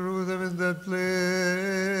heavenly Jerusalem in that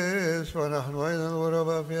place ونحن أيضا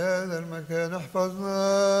الغرباء في هذا المكان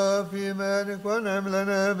احفظنا في إيمانك وانعم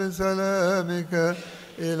لنا بسلامك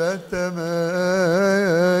إلى التمام.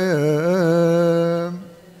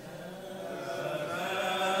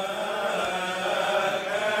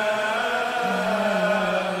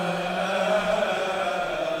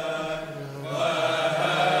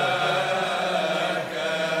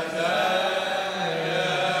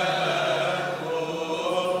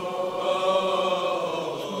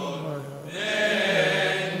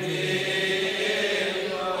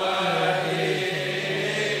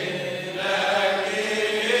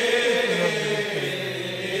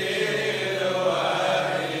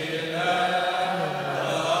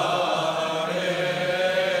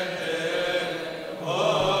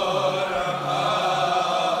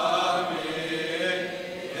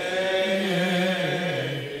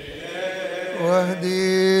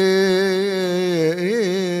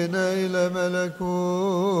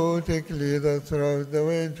 Lead us throughout the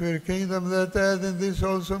way into your kingdom, that as in this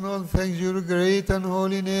also in all things your great and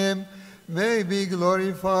holy name may be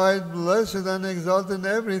glorified, blessed and exalted in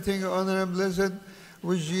everything, honor and blessed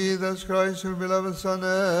with Jesus Christ, your beloved Son,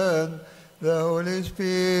 and the Holy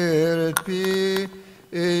Spirit. Peace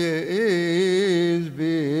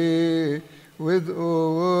be with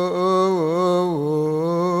all.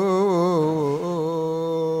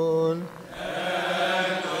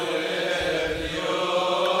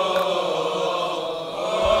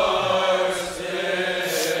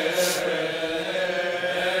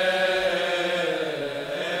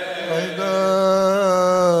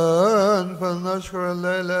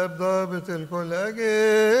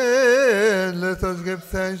 Let us give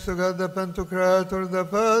thanks to God the Pantocrator, the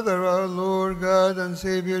Father, our Lord God and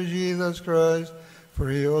Savior Jesus Christ, for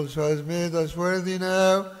he also has made us worthy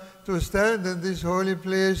now to stand in this holy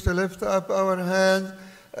place, to lift up our hands,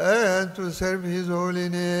 and to serve his holy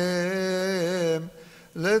name.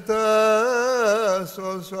 Let us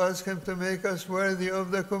also ask him to make us worthy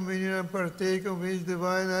of the communion and partake of his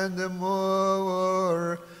divine and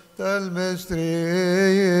immortal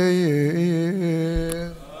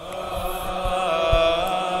mystery.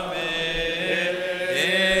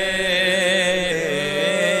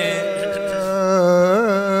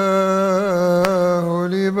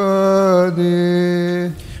 Holy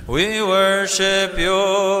body, We worship your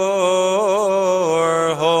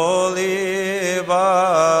holy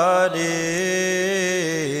body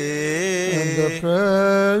and the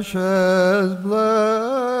precious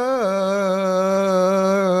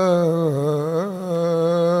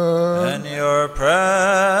blood, and your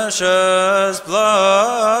precious blood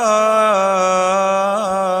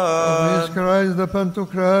of his Christ the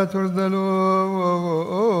Pantocrator, the Lord,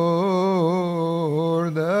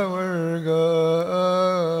 our God.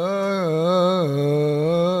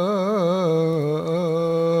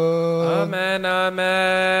 Amen,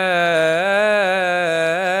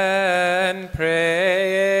 amen. Pray.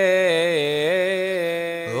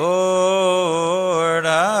 Lord,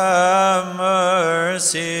 have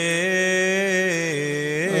mercy.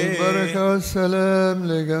 البركة والسلام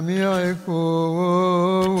لجميعكم.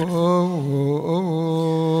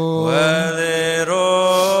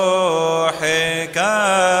 ولروحك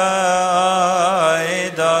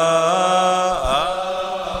أيضا.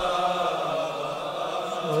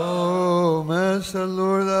 Oh, Master,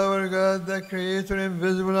 Lord, our God, the Creator,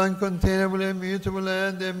 invisible, uncontainable, immutable,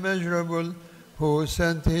 and immeasurable, who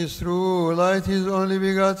sent his true light, his only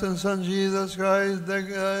begotten Son, Jesus Christ,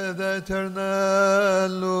 the eternal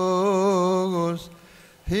Logos.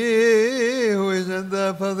 He who is in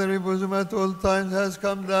the Fatherly bosom at all times has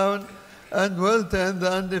come down and dwelt in the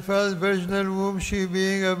undefiled virginal womb, she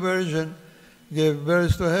being a virgin, gave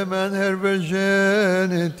birth to him, and her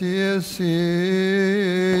virginity is sealed.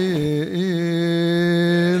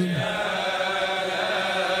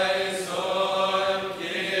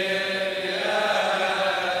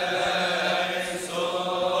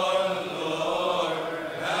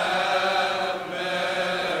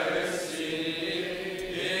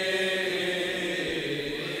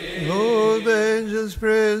 Lord, the angels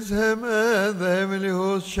praise him, and the heavenly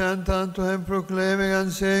hosts chant unto him, proclaiming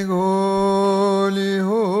and saying, Holy,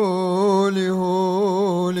 holy,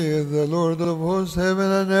 holy is the Lord of hosts.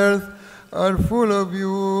 Heaven and earth are full of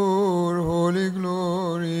your holy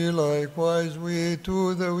glory. Likewise we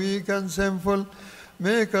too, the weak and sinful,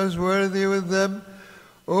 make us worthy with them,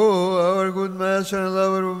 O our good Master and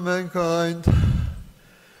lover of mankind,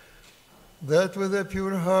 that with a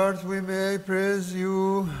pure heart we may praise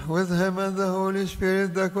you with him and the Holy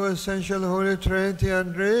Spirit, the co-essential Holy Trinity,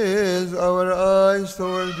 and raise our eyes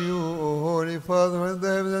toward you, O Holy Father, in the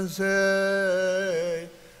heavens, and say,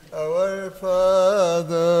 Our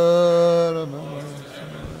Father. Amen.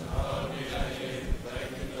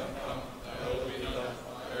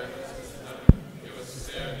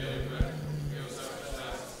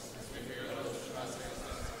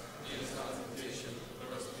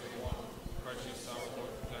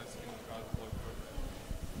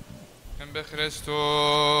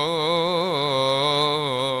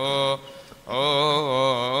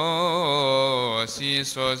 Χριστός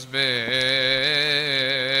Ιησούς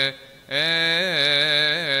ben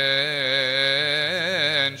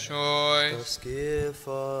shoy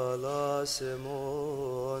Skifala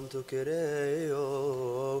Simon to Kireo,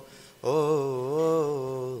 O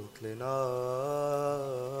Klina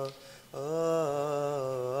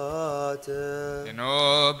Ate.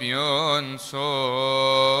 enobion so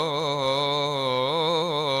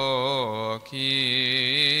ki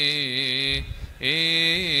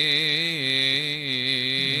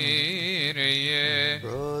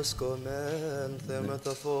Προσκομέν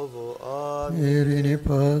θεμεταφόβο Ειρήνη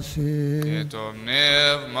πάση. και το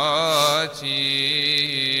πνεύματι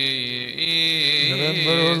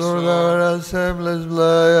Remember, O Lord, our assemblies,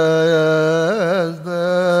 bless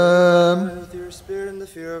them. With your spirit and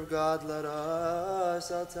the fear of God, let us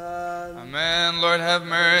attend. Amen. Lord have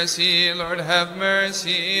mercy, Lord have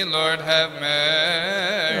mercy, Lord have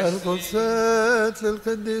mercy. القدسات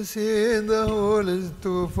للقديسين, the holy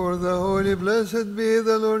too, for the holy, blessed be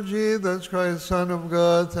the Lord Jesus Christ, Son of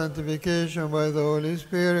God, sanctification by the Holy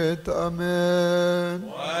Spirit. Amen.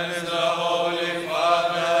 One is the Holy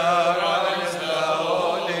Father, one is the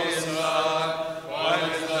Holy Son, one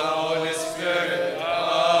is the Holy Spirit.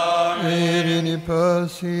 Amen. Ειρήνη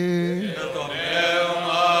πάση.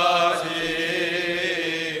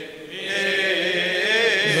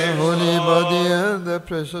 The holy body and the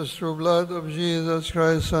precious true blood of Jesus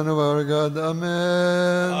Christ, Son of our God.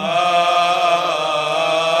 Amen.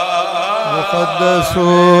 مقدس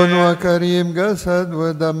وكريم جسد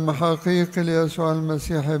ودم حقيقي ليسوع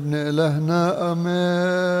المسيح ابن إلهنا.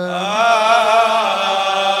 آمين.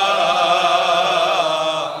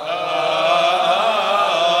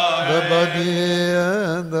 The body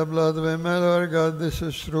and the blood of our God, this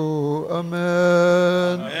is true.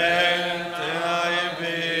 Amen.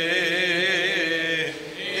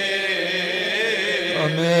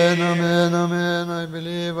 Amen, amen, amen. I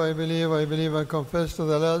believe, I confess to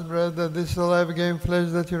the last breath that this is the life gave flesh,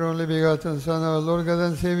 that your only begotten Son, our Lord God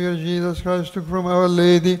and Savior Jesus Christ, took from Our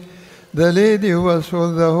Lady, the Lady who was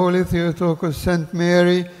called the Holy Theotokos, Saint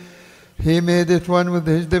Mary. He made it one with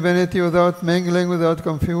his divinity without mingling, without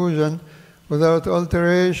confusion, without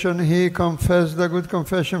alteration. He confessed the good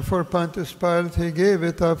confession for Pontius Pilate. He gave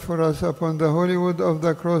it up for us upon the holy wood of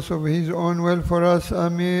the cross of his own will for us.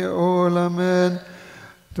 Amen. All amen.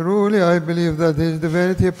 Truly I believe that his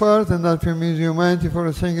divinity parted not from his humanity for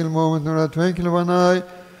a single moment, nor a twinkle of an eye,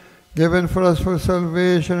 given for us for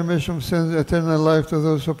salvation, remission of sins, eternal life to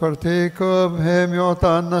those who partake of him. يعطى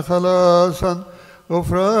عنا خلاصا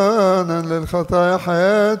غفرانا للخطايا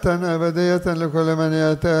حياة أبدية لكل من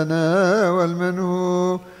يتناول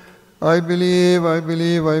منه. I believe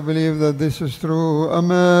that this is true.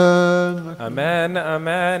 Amen. Amen,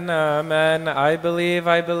 amen, amen. I believe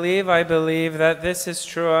that this is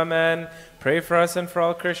true. Amen. Pray for us and for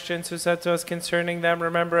all Christians who said to us concerning them,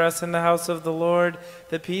 remember us in the house of the Lord.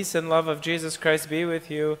 The peace and love of Jesus Christ be with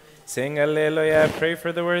you. Sing Alleluia. Pray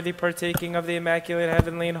for the worthy partaking of the immaculate,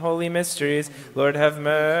 heavenly, and holy mysteries. Lord, have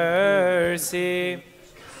mercy.